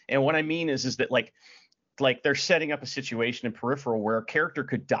 And what I mean is that like they're setting up a situation in Peripheral where a character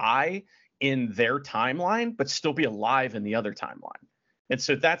could die in their timeline, but still be alive in the other timeline, and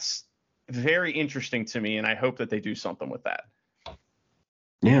so that's very interesting to me, and I hope that they do something with that.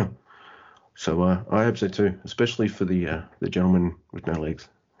 Yeah. So I hope so too, especially for the gentleman with no legs.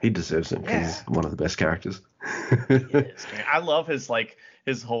 He deserves it. He's one of the best characters. He is, man. I love his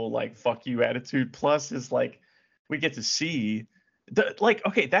whole fuck you attitude. Plus his we get to see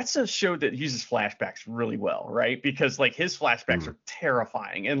that's a show that uses flashbacks really well, right? Because his flashbacks are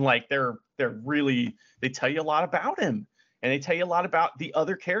terrifying, and they're really, they tell you a lot about him. And they tell you a lot about the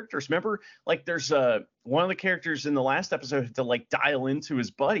other characters. Remember, there's one of the characters in the last episode had to dial into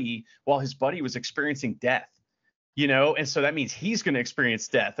his buddy while his buddy was experiencing death. you know, and so that means he's going to experience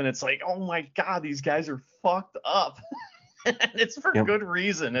death. And it's like, oh my God, these guys are fucked up. And it's for Yep. good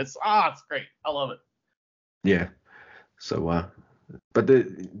reason. It's great. I love it. Yeah. So,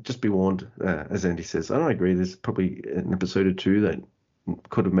 but just be warned, as Andy says, I don't agree. There's probably an episode or two that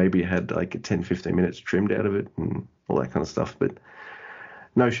could have maybe had like 10, 15 minutes trimmed out of it and all that kind of stuff. But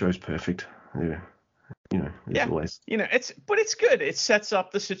no show's perfect. Yeah. You know, as always. You know, it's good. It sets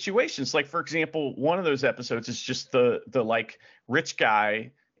up the situations. Like, for example, one of those episodes is just the like rich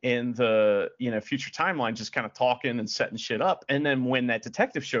guy in the, you know, future timeline just kind of talking and setting shit up. And then when that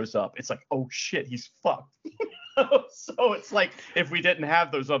detective shows up, it's like, oh shit, he's fucked. So it's like, if we didn't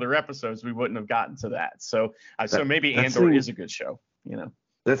have those other episodes, we wouldn't have gotten to that. So so maybe Andor is a good show, you know.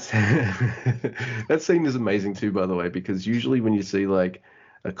 That scene is amazing too, by the way, because usually when you see like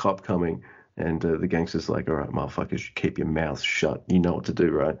a cop coming and the gangster's like, all right, motherfuckers, keep your mouth shut. You know what to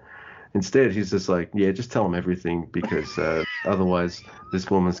do, right? Instead, he's just like, yeah, just tell him everything because otherwise this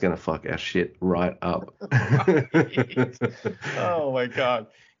woman's going to fuck our shit right up. Right. Oh, my God.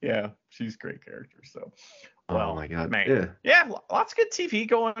 Yeah, she's a great character. So, well, oh, my God. Man. Yeah, lots of good TV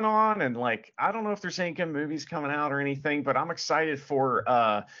going on. And, like, I don't know if there's any good movies coming out or anything, but I'm excited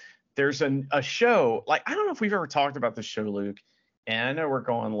for there's a show. Like, I don't know if we've ever talked about this show, Luke. And I know we're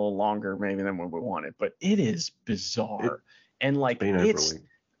going a little longer maybe than what we wanted, but it is bizarre. And, like,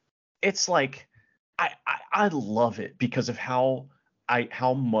 it's like I love it because of how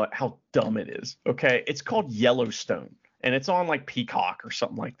dumb it is. Okay, it's called Yellowstone, and it's on like Peacock or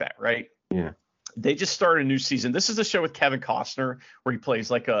something like that, right? Yeah. They just started a new season. This is a show with Kevin Costner where he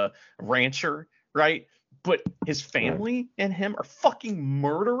plays like a rancher, right? But his family and him are fucking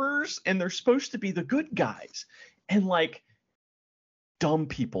murderers, and they're supposed to be the good guys. And like, dumb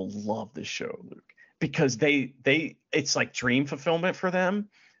people love this show, Luke, because they it's like dream fulfillment for them.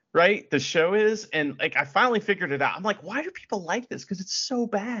 Right, the show is, and like I finally figured it out. I'm like, why do people like this? Because it's so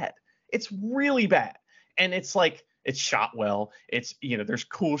bad. It's really bad, and it's like it's shot well. It's, you know, there's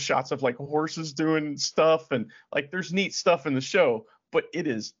cool shots of like horses doing stuff, and like there's neat stuff in the show, but it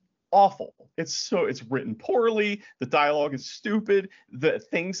is awful. It's written poorly. The dialogue is stupid. The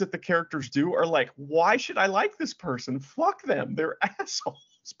things that the characters do are like, why should I like this person? Fuck them. They're assholes.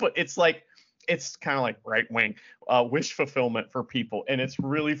 But it's like, it's kind of like right wing wish fulfillment for people, and it's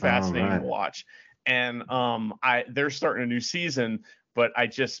really fascinating to watch. And they're starting a new season, but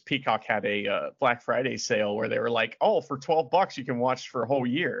Peacock had a Black Friday sale where they were like, oh, for $12 you can watch for a whole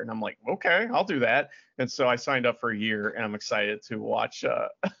year, and I'm like, okay, I'll do that. And so I signed up for a year, and I'm excited to watch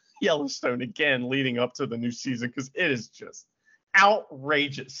Yellowstone again leading up to the new season because it is just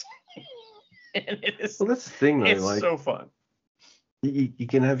outrageous. And it is, well, that's the thing though, it's like, so fun. You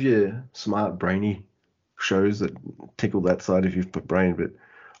can have your smart, brainy shows that tickle that side of your brain, but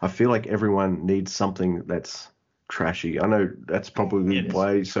I feel like everyone needs something that's trashy. I know that's probably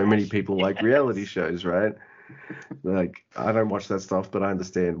why so many people like reality shows, right? Like, I don't watch that stuff, but I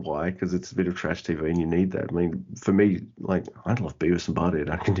understand why, because it's a bit of trash TV and you need that. I mean, for me, like, I love Beavis and Butthead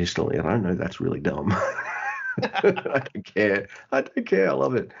unconditionally, and I know that's really dumb. I don't care. I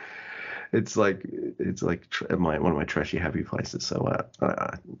love it. It's like one of my trashy happy places. So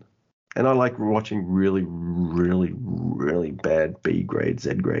and I like watching really, really, really bad B grade,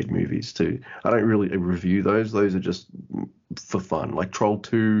 Z grade movies too. I don't really review those. Those are just for fun, like Troll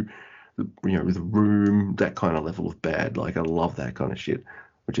 2, you know, The Room, that kind of level of bad. Like, I love that kind of shit,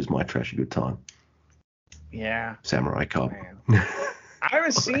 which is my trashy good time. Yeah. Samurai Cop. I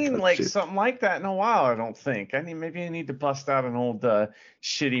haven't seen like something like that in a while, I don't think. Maybe I need to bust out an old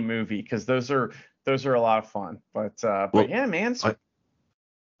shitty movie, because those are a lot of fun. But yeah, man.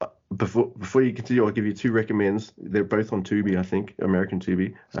 Before you continue, I'll give you two recommends. They're both on Tubi, I think, American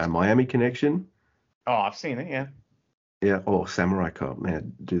Tubi. Miami Connection. Oh, I've seen it, yeah. Yeah, or Samurai Cop,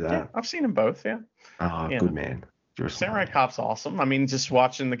 man, do that. Yeah, I've seen them both, yeah. Oh, good man. Samurai Cop's awesome. I mean, just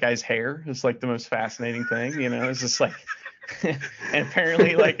watching the guy's hair is like the most fascinating thing, you know. It's just like, and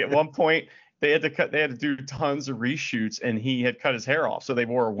apparently, like at one point, they had to do tons of reshoots, and he had cut his hair off, so they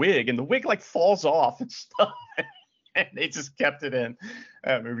wore a wig, and the wig like falls off and stuff, and they just kept it in.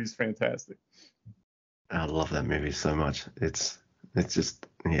 That movie's fantastic. I love that movie so much. It's just,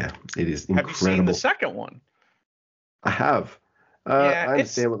 yeah, it is incredible. Have you seen the second one? I have. I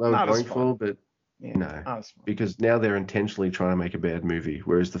understand what they were going for, but no, because now they're intentionally trying to make a bad movie,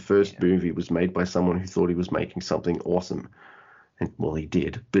 whereas the first movie was made by someone who thought he was making something awesome. And, well, he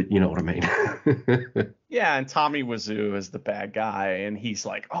did, but you know what I mean. Yeah, and Tommy Wiseau is the bad guy, and he's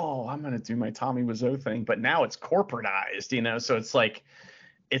like, oh, I'm going to do my Tommy Wiseau thing, but now it's corporatized, you know, so it's like,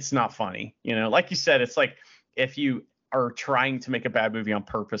 it's not funny, you know, like you said, it's like if you are trying to make a bad movie on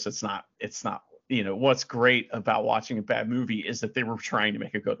purpose, it's not what's great about watching a bad movie is that they were trying to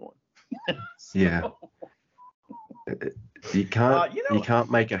make a good one. Yeah. You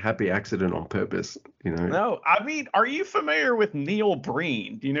can't make a happy accident on purpose, No, I mean, are you familiar with Neil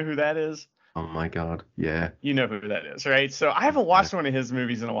Breen? Do you know who that is? Oh my God. Yeah. You know who that is, right? So I haven't watched one of his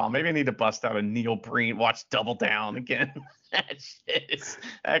movies in a while. Maybe I need to bust out a Neil Breen, watch Double Down again.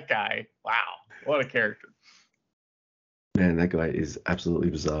 That guy. Wow. What a character. Man, that guy is absolutely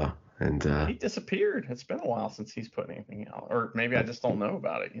bizarre. And he disappeared. It's been a while since he's put anything out. Or maybe I just don't know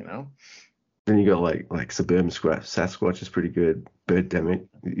about it, Then you got like Suburban Sasquatch is pretty good. Birdemic.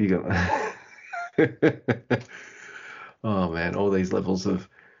 You got oh man, all these levels of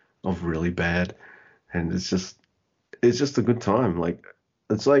really bad, and it's just a good time. Like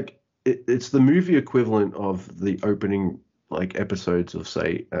it's the movie equivalent of the opening episodes of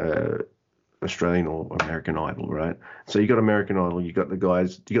say Australian or American Idol, right? So you got American Idol, you got the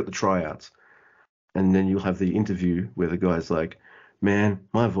guys, you got the tryouts, and then you'll have the interview where the guy's like, man,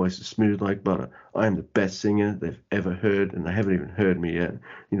 my voice is smooth like butter. I am the best singer they've ever heard, and they haven't even heard me yet.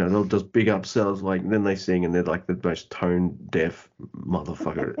 They'll just big up selves, then they sing, and they're like the most tone deaf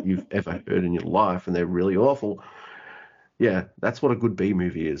motherfucker you've ever heard in your life, and they're really awful. Yeah, that's what a good B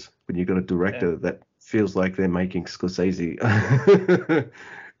movie is. When you've got a director that feels like they're making Scorsese,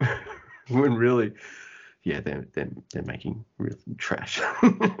 when really, yeah, they're making real trash.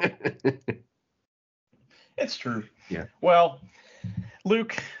 It's true. Yeah. Well,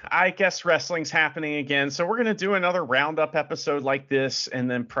 Luke, I guess wrestling's happening again. So we're going to do another roundup episode like this, and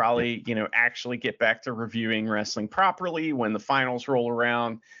then probably, actually get back to reviewing wrestling properly when the finals roll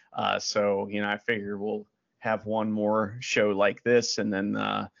around. So, I figure we'll have one more show like this, and then,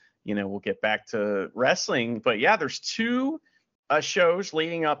 we'll get back to wrestling. But yeah, there's two shows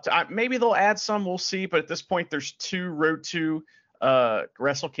leading up to, maybe they'll add some, we'll see. But at this point, there's two Road to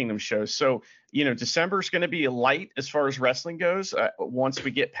Wrestle Kingdom shows. So, December is going to be light as far as wrestling goes once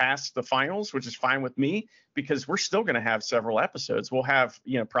we get past the finals, which is fine with me because we're still going to have several episodes. We'll have,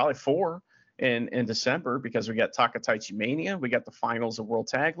 probably 4 in December because we got Takataichi Mania, we got the finals of World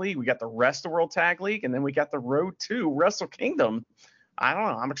Tag League, we got the rest of World Tag League, and then we got the Road to Wrestle Kingdom. I don't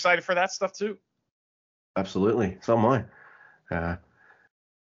know. I'm excited for that stuff too. Absolutely. So am I.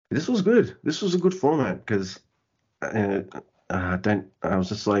 This was good. This was a good format because I was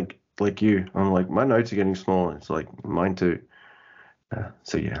just like you. I'm like, my notes are getting smaller. It's like mine too.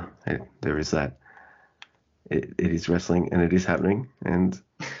 So yeah, there is that. It is wrestling and it is happening. And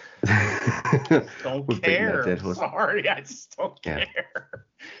don't care. Sorry, I just don't care.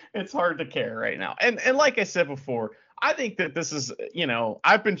 It's hard to care right now. And like I said before, I think that this is,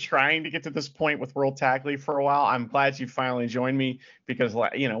 I've been trying to get to this point with World Tag League for a while. I'm glad you finally joined me because,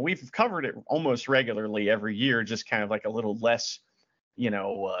 we've covered it almost regularly every year, just kind of like a little less,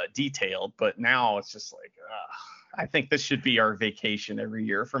 detailed. But now it's just like, I think this should be our vacation every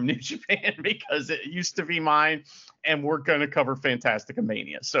year from New Japan because it used to be mine, and we're going to cover Fantastica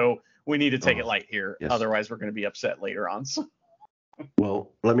Mania. So we need to take it light here. Yes. Otherwise, we're going to be upset later on. So.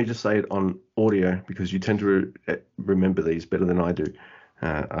 Well, let me just say it on audio because you tend to remember these better than I do.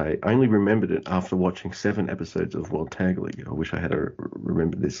 I only remembered it after watching 7 episodes of World Tag League. I wish I had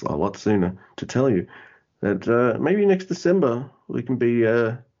remembered this a lot sooner to tell you that maybe next December we can be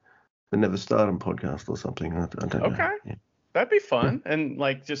the Never Stardom podcast or something. I don't know. Okay, yeah. That'd be fun, and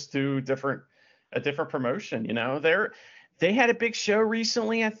just do a different promotion. They had a big show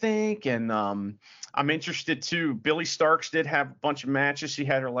recently, I think, and I'm interested too. Billy Starks did have a bunch of matches. She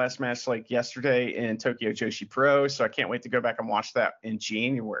had her last match yesterday in Tokyo Joshi Pro, so I can't wait to go back and watch that in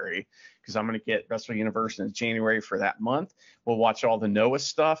January because I'm going to get Wrestle Universe in January for that month. We'll watch all the Noah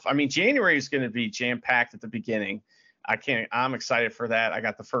stuff. I mean, January is going to be jam-packed at the beginning. I'm excited for that. I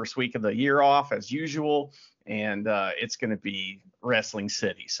got the first week of the year off as usual, and it's going to be Wrestling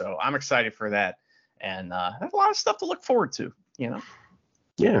City. So I'm excited for that, and I have a lot of stuff to look forward to, Yeah,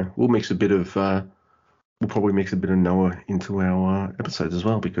 we'll probably mix a bit of Noah into our episodes as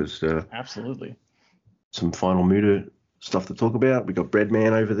well because absolutely some Final Muda stuff to talk about. We got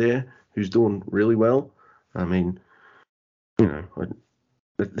Breadman over there who's doing really well. I mean, I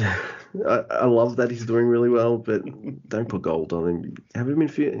love that he's doing really well, but don't put gold on him. Have him in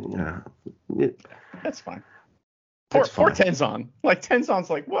fear. That's fine. Poor Tenzon.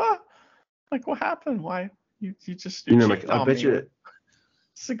 Tenzon's like, what? What happened? Why you just I bet you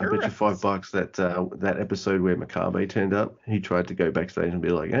 $5 that episode where Makabe turned up, he tried to go backstage and be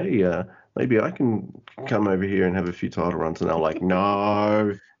like, hey, maybe I can come over here and have a few title runs, and they're like,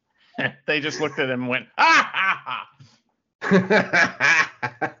 no. They just looked at him and went, ha ha ha.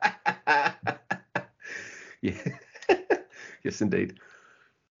 Yeah. Yes, indeed.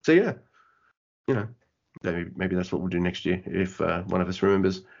 So yeah, you know, maybe that's what we'll do next year if one of us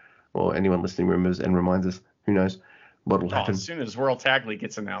remembers, or anyone listening remembers and reminds us. Who knows what'll happen? As soon as World Tag League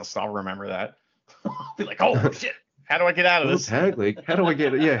gets announced, I'll remember that. I'll be like, oh shit, how do I get out of this? Tag League. How do I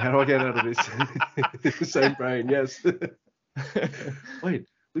get? Yeah, how do I get out of this? Same brain. Yes. Wait,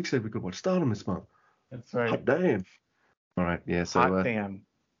 Luke said we could watch Stardom this month. That's right. Hot damn. All right. Yeah. So. Hot damn.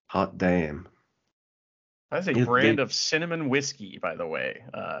 Hot damn. That's a brand of cinnamon whiskey, by the way,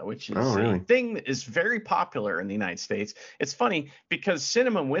 which is really? a thing that is very popular in the United States. It's funny because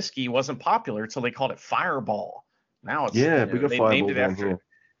cinnamon whiskey wasn't popular until they called it Fireball. Now it's we got Fireball down here.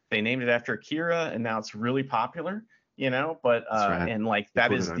 They named it after Akira, and now it's really popular. But right. And like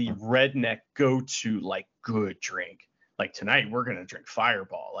that is the redneck go-to like good drink. Like tonight we're gonna drink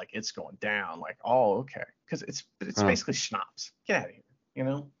Fireball. Like it's going down. Like okay, because it's basically schnapps. Get out of here.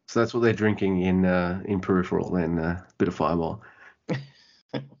 So that's what they're drinking in Peripheral, then a bit of Fireball.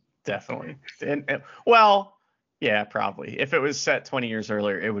 Definitely. And well, yeah, probably. If it was set 20 years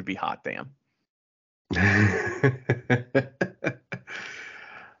earlier, it would be Hot Damn.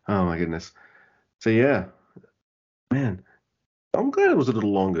 Oh my goodness. So yeah, man, I'm glad it was a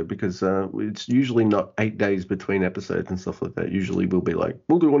little longer because it's usually not 8 days between episodes and stuff like that. Usually we'll be like,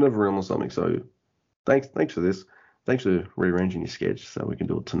 we'll do whenever realm or something. So thanks for this. Thanks for rearranging your sketch so we can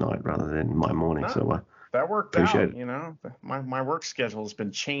do it tonight rather than my morning. So that worked out. My work schedule has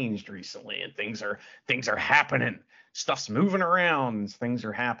been changed recently, and things are happening. Stuff's moving around. Things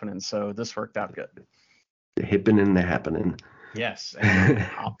are happening. So this worked out good. The hipping and the happening. Yes, and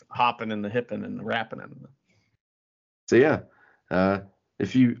hopping and the hipping and the rapping. So yeah, I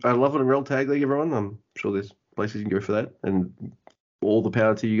love it in Real Tag League, everyone. I'm sure there's places you can go for that, and all the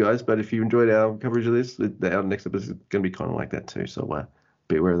power to you guys. But if you enjoyed our coverage of this, our next episode is going to be kind of like that too. So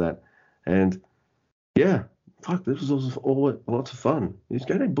be aware of that. And yeah, fuck, this was also all lots of fun. Is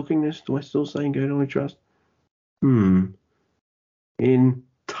GoDaddy booking this? Do I still say in GoDaddy we trust? In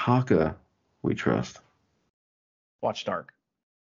Taka we trust. Watch Dark.